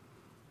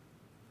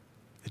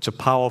 It's a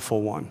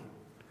powerful one.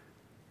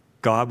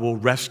 God will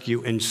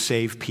rescue and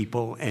save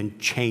people and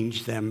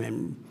change them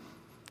and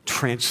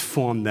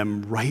transform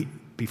them right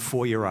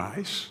before your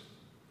eyes.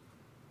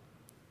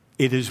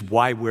 It is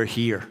why we're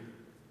here.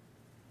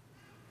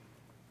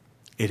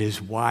 It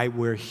is why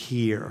we're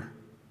here.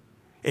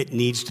 It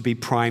needs to be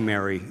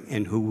primary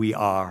in who we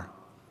are,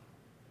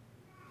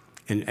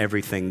 in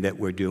everything that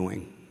we're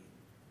doing.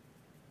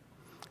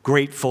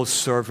 Grateful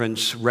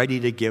servants ready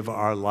to give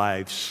our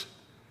lives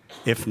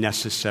if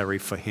necessary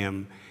for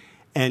him.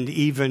 And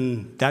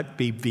even that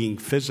be being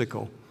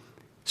physical.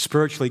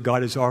 Spiritually,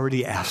 God has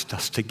already asked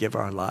us to give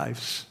our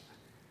lives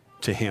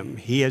to him.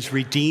 He has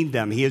redeemed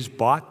them. He has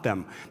bought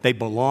them. They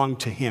belong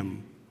to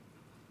him.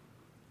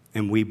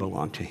 And we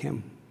belong to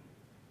him.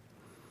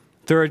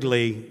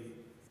 Thirdly,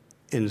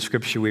 in the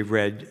scripture we've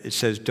read, it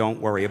says,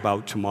 don't worry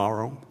about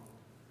tomorrow.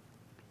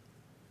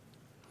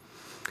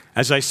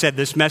 As I said,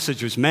 this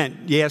message was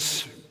meant,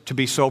 yes, to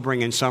be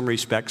sobering in some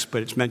respects,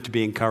 but it's meant to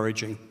be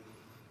encouraging.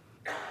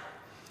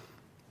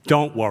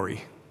 Don't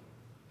worry.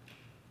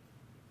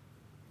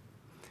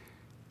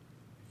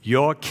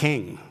 Your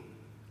King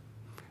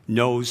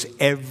knows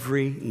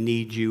every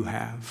need you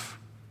have.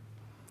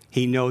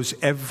 He knows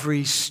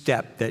every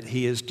step that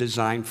he has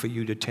designed for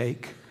you to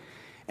take.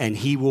 And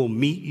he will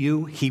meet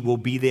you. He will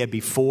be there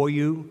before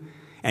you.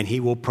 And he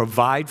will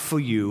provide for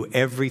you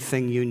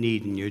everything you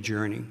need in your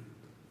journey.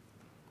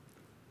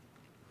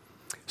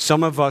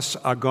 Some of us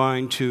are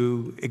going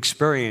to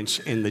experience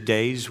in the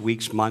days,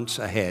 weeks, months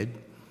ahead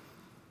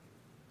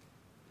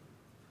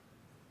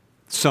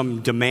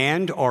some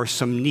demand or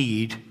some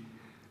need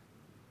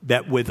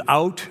that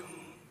without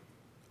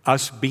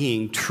us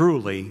being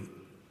truly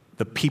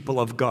the people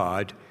of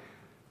God,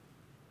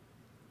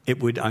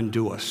 it would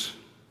undo us.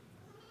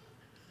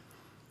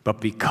 But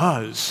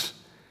because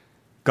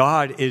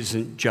God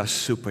isn't just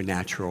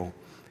supernatural,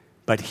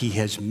 but he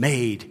has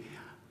made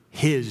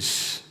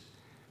his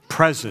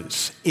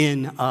presence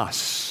in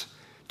us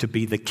to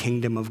be the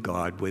kingdom of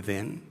God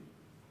within,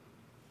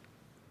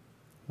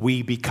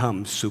 we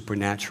become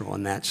supernatural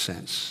in that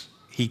sense.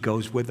 He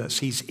goes with us.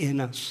 He's in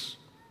us.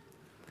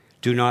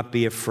 Do not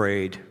be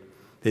afraid.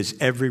 There's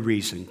every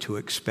reason to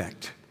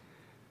expect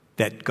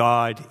that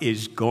God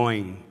is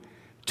going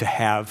to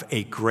have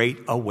a great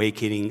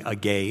awakening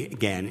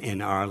again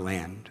in our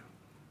land.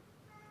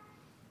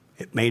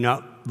 It may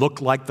not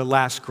look like the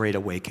last great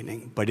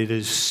awakening, but it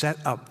is set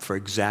up for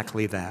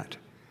exactly that.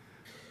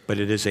 But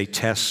it is a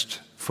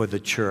test for the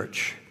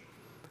church.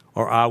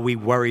 Or are we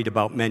worried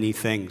about many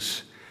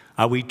things?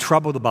 Are we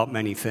troubled about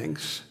many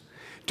things?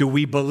 Do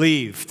we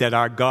believe that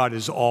our God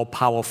is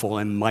all-powerful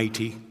and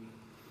mighty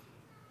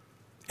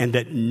and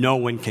that no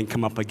one can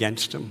come up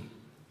against him?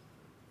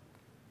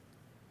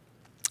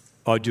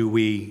 Or do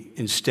we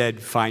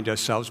instead find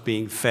ourselves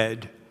being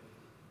fed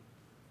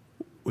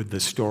with the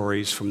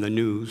stories from the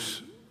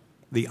news,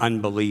 the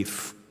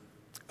unbelief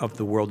of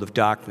the world of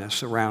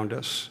darkness around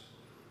us,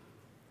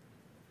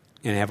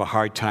 and have a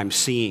hard time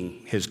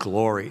seeing his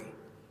glory?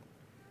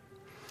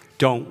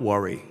 Don't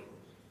worry.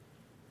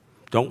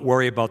 Don't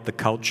worry about the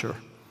culture.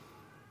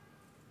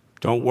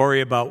 Don't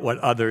worry about what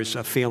others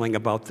are feeling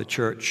about the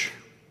church.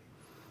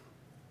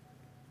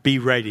 Be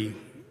ready.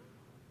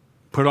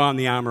 Put on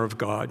the armor of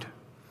God.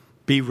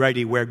 Be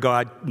ready where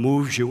God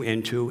moves you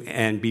into,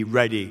 and be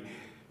ready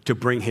to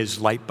bring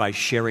his light by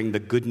sharing the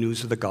good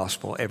news of the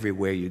gospel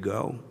everywhere you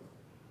go.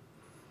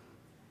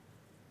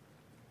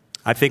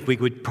 I think we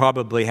would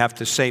probably have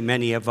to say,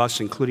 many of us,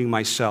 including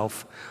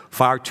myself,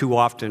 far too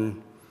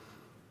often,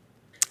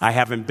 I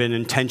haven't been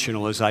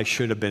intentional as I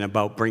should have been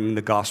about bringing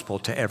the gospel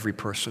to every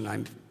person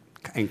I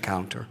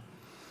encounter.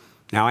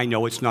 Now, I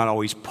know it's not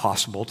always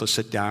possible to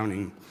sit down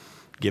and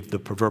give the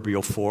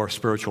proverbial 4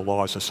 spiritual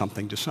laws or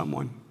something to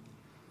someone.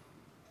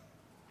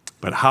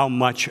 But how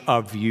much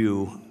of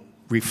you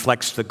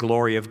reflects the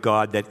glory of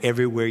God that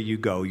everywhere you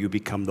go, you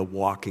become the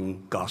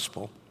walking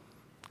gospel,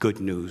 good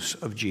news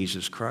of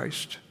Jesus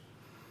Christ?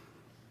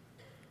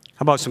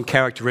 How about some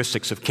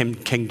characteristics of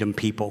kingdom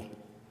people?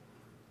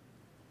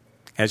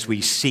 As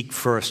we seek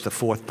first, the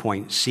 4th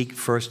point, seek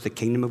first the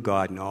kingdom of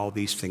God, and all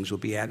these things will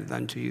be added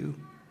unto you.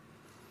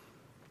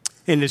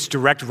 In this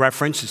direct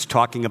reference, it's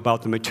talking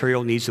about the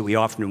material needs that we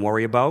often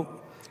worry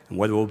about, and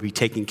whether we'll be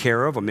taken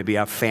care of, or maybe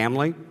our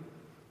family.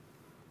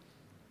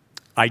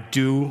 I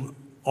do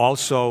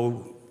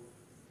also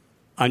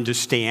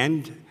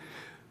understand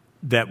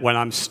that when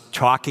I'm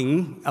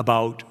talking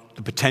about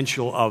the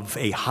potential of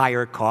a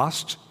higher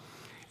cost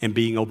and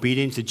being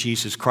obedient to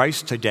Jesus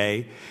Christ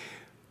today,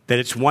 that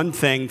it's one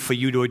thing for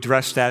you to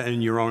address that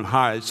in your own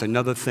heart. It's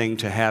another thing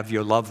to have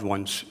your loved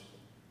ones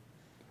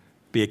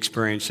be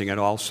experiencing it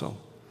also.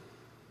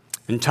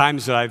 In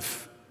times that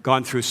I've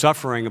gone through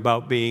suffering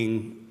about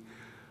being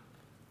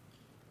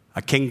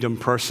a kingdom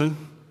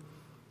person,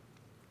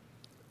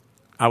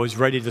 I was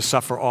ready to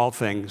suffer all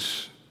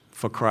things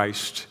for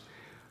Christ.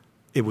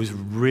 It was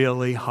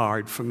really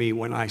hard for me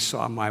when I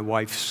saw my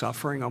wife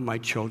suffering or my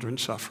children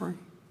suffering.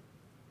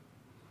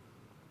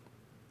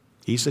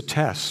 These are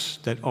tests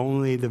that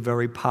only the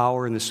very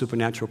power and the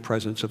supernatural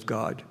presence of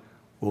God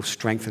will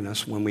strengthen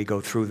us when we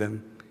go through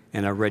them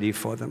and are ready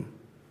for them.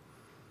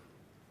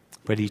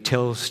 But he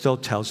still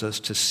tells us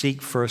to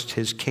seek first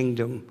his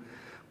kingdom.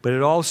 But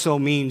it also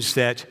means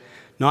that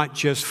not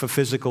just for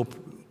physical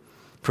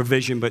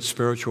provision, but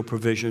spiritual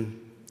provision.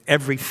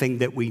 Everything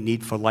that we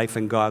need for life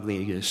and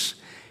godliness,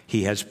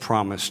 he has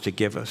promised to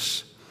give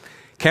us.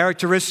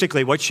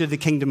 Characteristically, what should the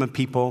kingdom of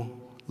people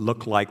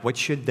look like? What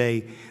should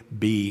they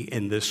be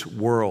in this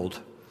world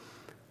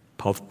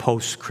of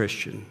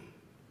post-Christian?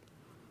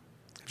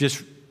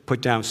 Just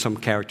put down some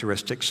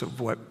characteristics of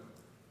what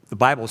the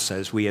Bible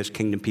says we as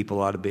kingdom people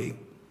ought to be.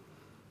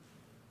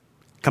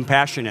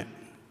 Compassionate.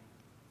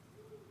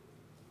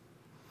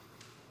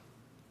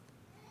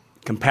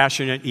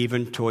 Compassionate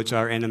even towards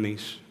our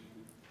enemies.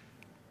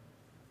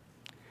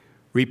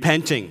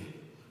 Repenting.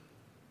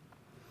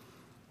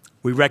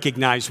 We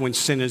recognize when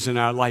sin is in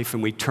our life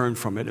and we turn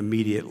from it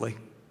immediately.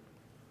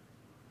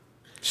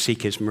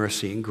 Seek his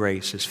mercy and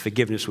grace, his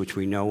forgiveness, which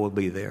we know will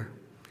be there.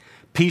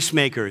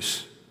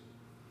 Peacemakers.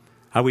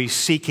 Are we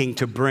seeking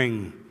to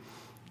bring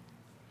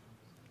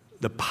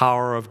the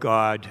power of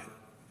God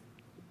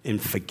in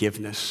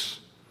forgiveness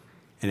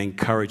and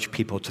encourage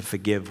people to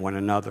forgive one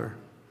another?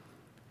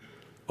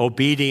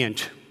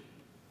 Obedient,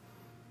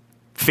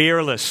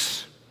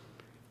 fearless,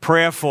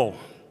 prayerful,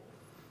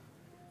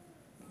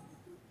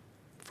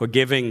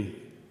 forgiving,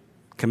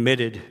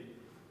 committed,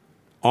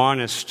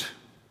 honest,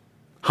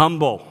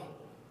 humble.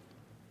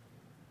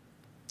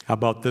 How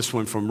about this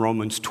one from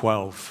Romans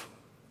 12?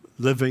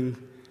 Living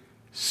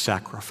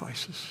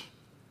sacrifices.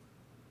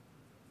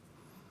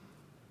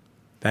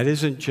 That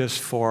isn't just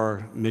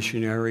for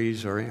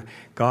missionaries or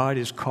God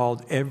has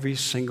called every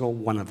single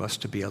one of us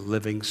to be a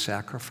living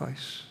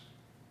sacrifice.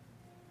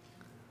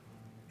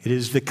 It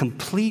is the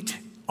complete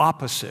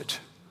opposite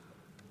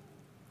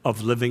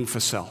of living for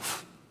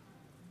self.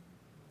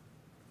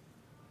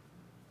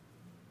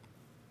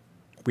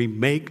 We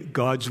make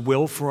God's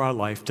will for our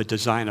life the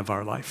design of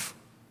our life.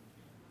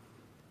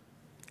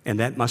 And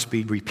that must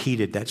be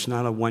repeated. That's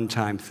not a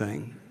one-time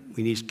thing.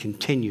 We need to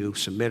continue to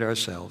submit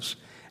ourselves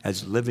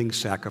as living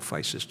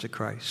sacrifices to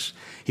Christ.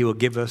 He will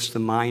give us the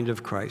mind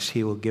of Christ.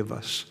 He will give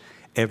us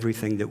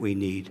everything that we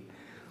need.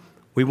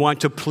 We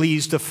want to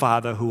please the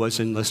Father who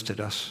has enlisted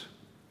us.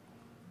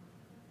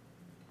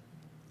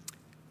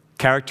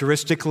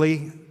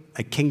 Characteristically,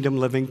 a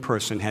kingdom-living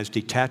person has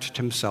detached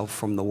himself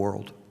from the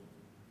world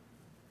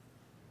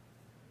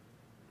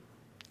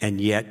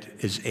and yet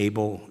is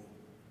able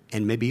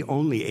and maybe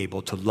only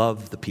able to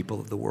love the people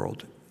of the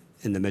world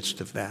in the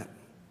midst of that.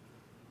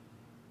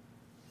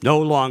 No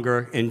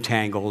longer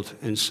entangled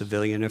in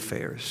civilian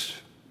affairs.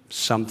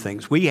 Some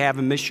things. We have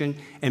a mission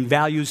and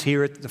values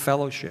here at the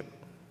fellowship.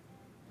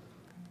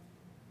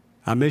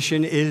 Our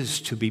mission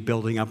is to be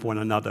building up one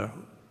another.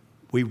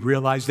 We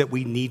realize that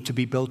we need to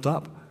be built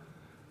up.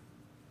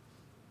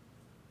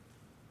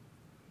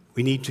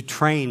 We need to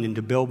train and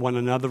to build one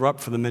another up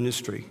for the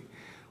ministry.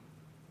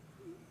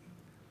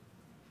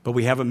 But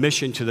we have a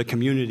mission to the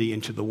community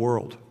and to the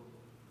world.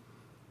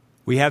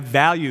 We have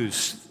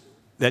values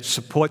that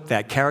support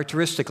that,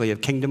 characteristically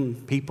of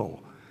kingdom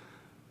people.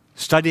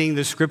 Studying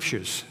the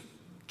scriptures,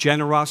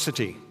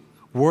 generosity,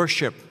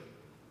 worship.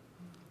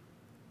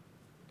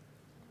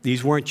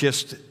 These weren't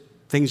just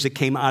things that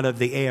came out of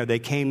the air. They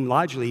came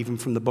largely even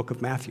from the book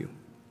of Matthew,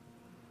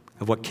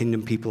 of what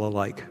kingdom people are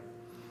like.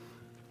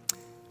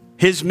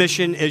 His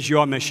mission is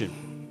your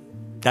mission.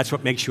 That's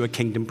what makes you a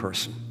kingdom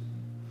person.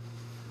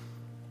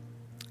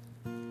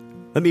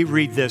 Let me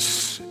read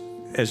this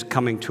as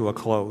coming to a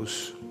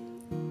close.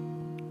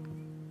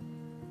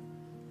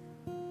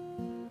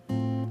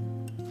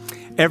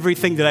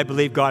 Everything that I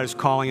believe God is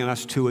calling on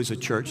us to as a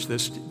church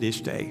these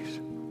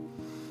days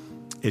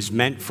is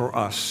meant for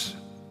us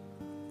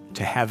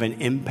to have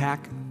an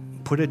impact,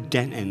 put a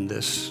dent in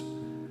this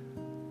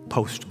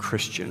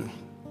post-Christian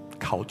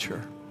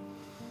culture.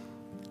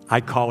 I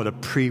call it a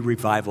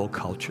pre-revival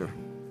culture.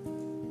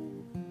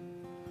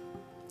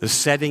 The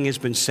setting has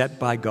been set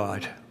by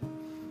God.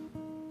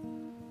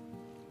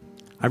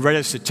 I read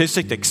a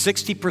statistic that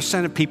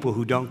 60% of people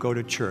who don't go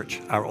to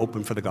church are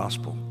open for the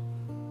gospel.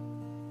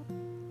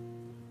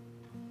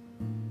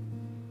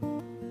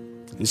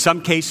 In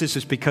some cases,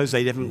 it's because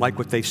they didn't like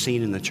what they've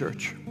seen in the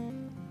church.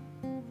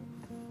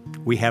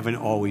 We haven't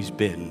always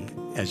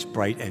been as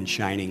bright and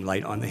shining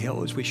light on the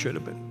hill as we should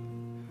have been.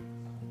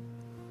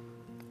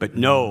 But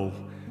know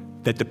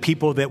that the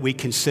people that we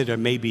consider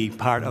may be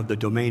part of the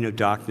domain of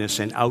darkness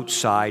and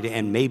outside,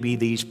 and maybe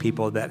these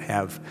people that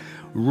have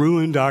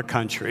ruined our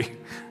country,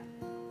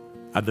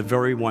 are the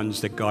very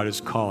ones that God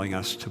is calling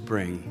us to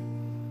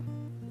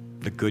bring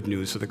the good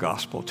news of the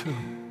gospel to,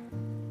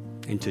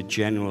 and to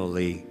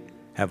genuinely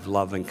have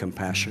love and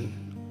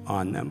compassion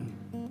on them.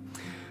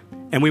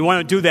 And we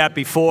want to do that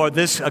before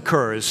this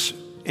occurs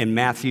in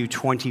Matthew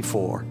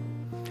 24.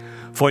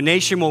 For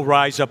nation will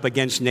rise up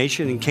against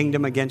nation and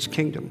kingdom against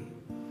kingdom.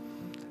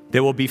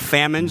 There will be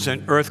famines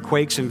and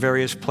earthquakes in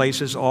various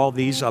places. All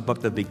these are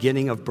but the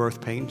beginning of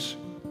birth pains.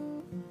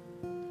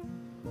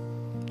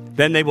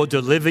 Then they will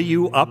deliver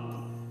you up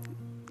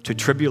to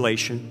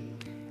tribulation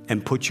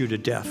and put you to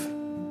death.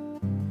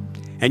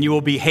 And you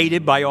will be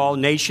hated by all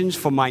nations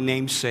for my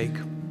name's sake.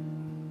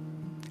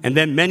 And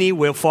then many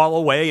will fall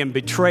away and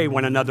betray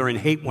one another and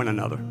hate one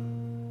another.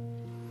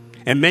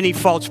 And many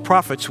false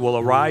prophets will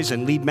arise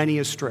and lead many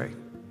astray.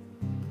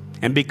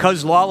 And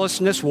because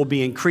lawlessness will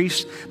be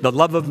increased, the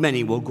love of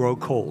many will grow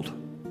cold.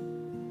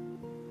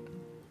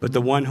 But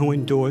the one who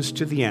endures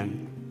to the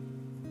end,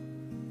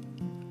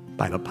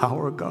 by the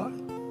power of God,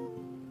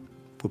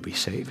 will be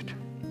saved.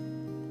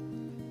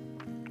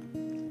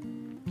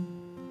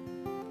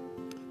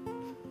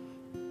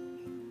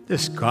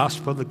 This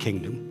gospel of the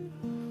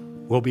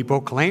kingdom will be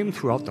proclaimed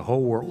throughout the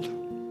whole world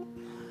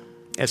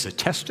as a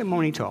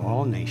testimony to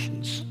all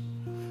nations.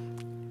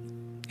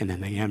 And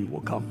then the end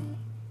will come.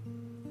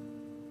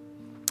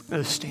 Let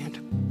us stand.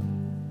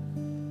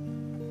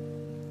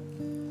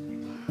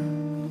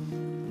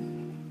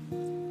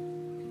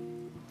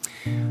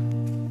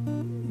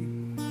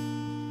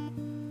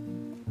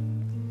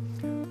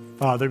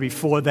 Father,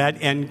 before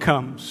that end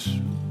comes,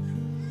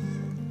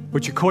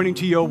 which according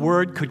to your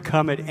word could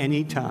come at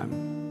any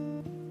time,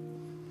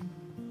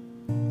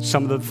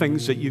 some of the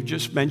things that you've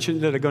just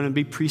mentioned that are going to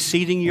be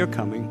preceding your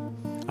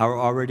coming are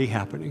already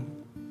happening.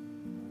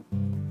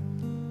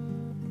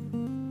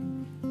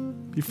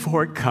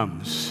 Before it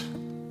comes,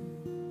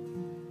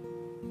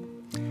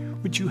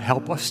 would you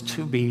help us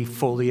to be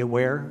fully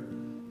aware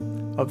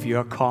of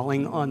your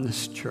calling on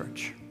this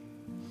church,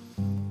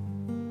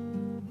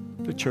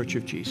 the Church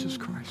of Jesus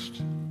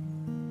Christ?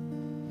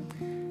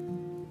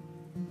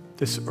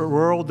 This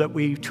world that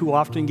we too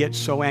often get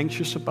so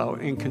anxious about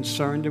and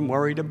concerned and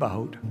worried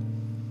about,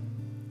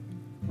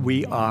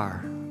 we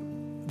are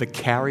the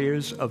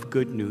carriers of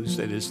good news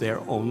that is their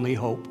only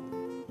hope.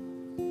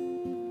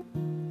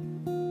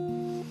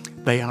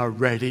 They are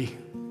ready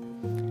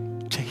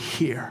to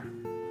hear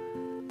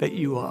that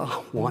you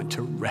want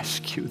to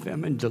rescue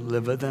them and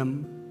deliver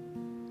them.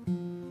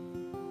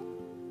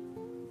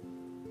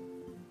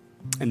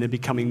 And they're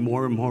becoming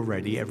more and more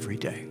ready every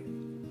day.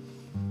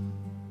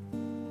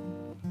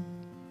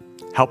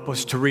 Help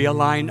us to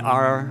realign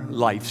our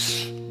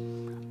lives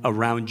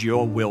around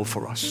your will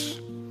for us,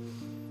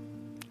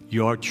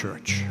 your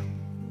church.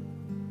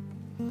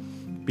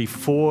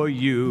 Before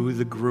you,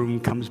 the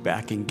groom, comes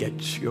back and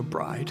gets your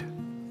bride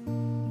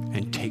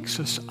and takes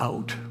us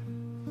out,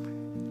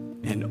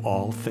 and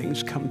all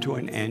things come to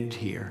an end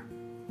here.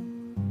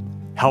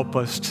 Help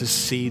us to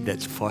see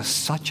that for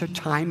such a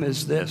time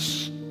as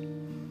this,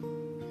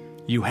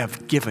 you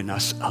have given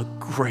us a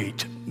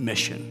great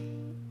mission.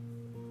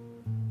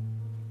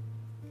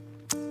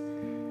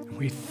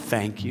 We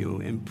thank you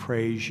and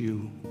praise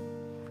you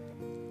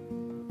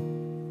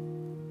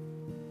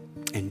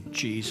in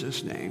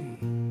Jesus' name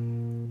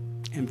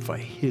and for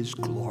his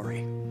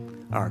glory,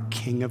 our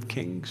King of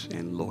Kings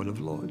and Lord of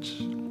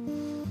Lords.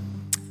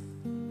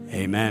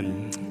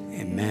 Amen.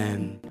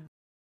 Amen.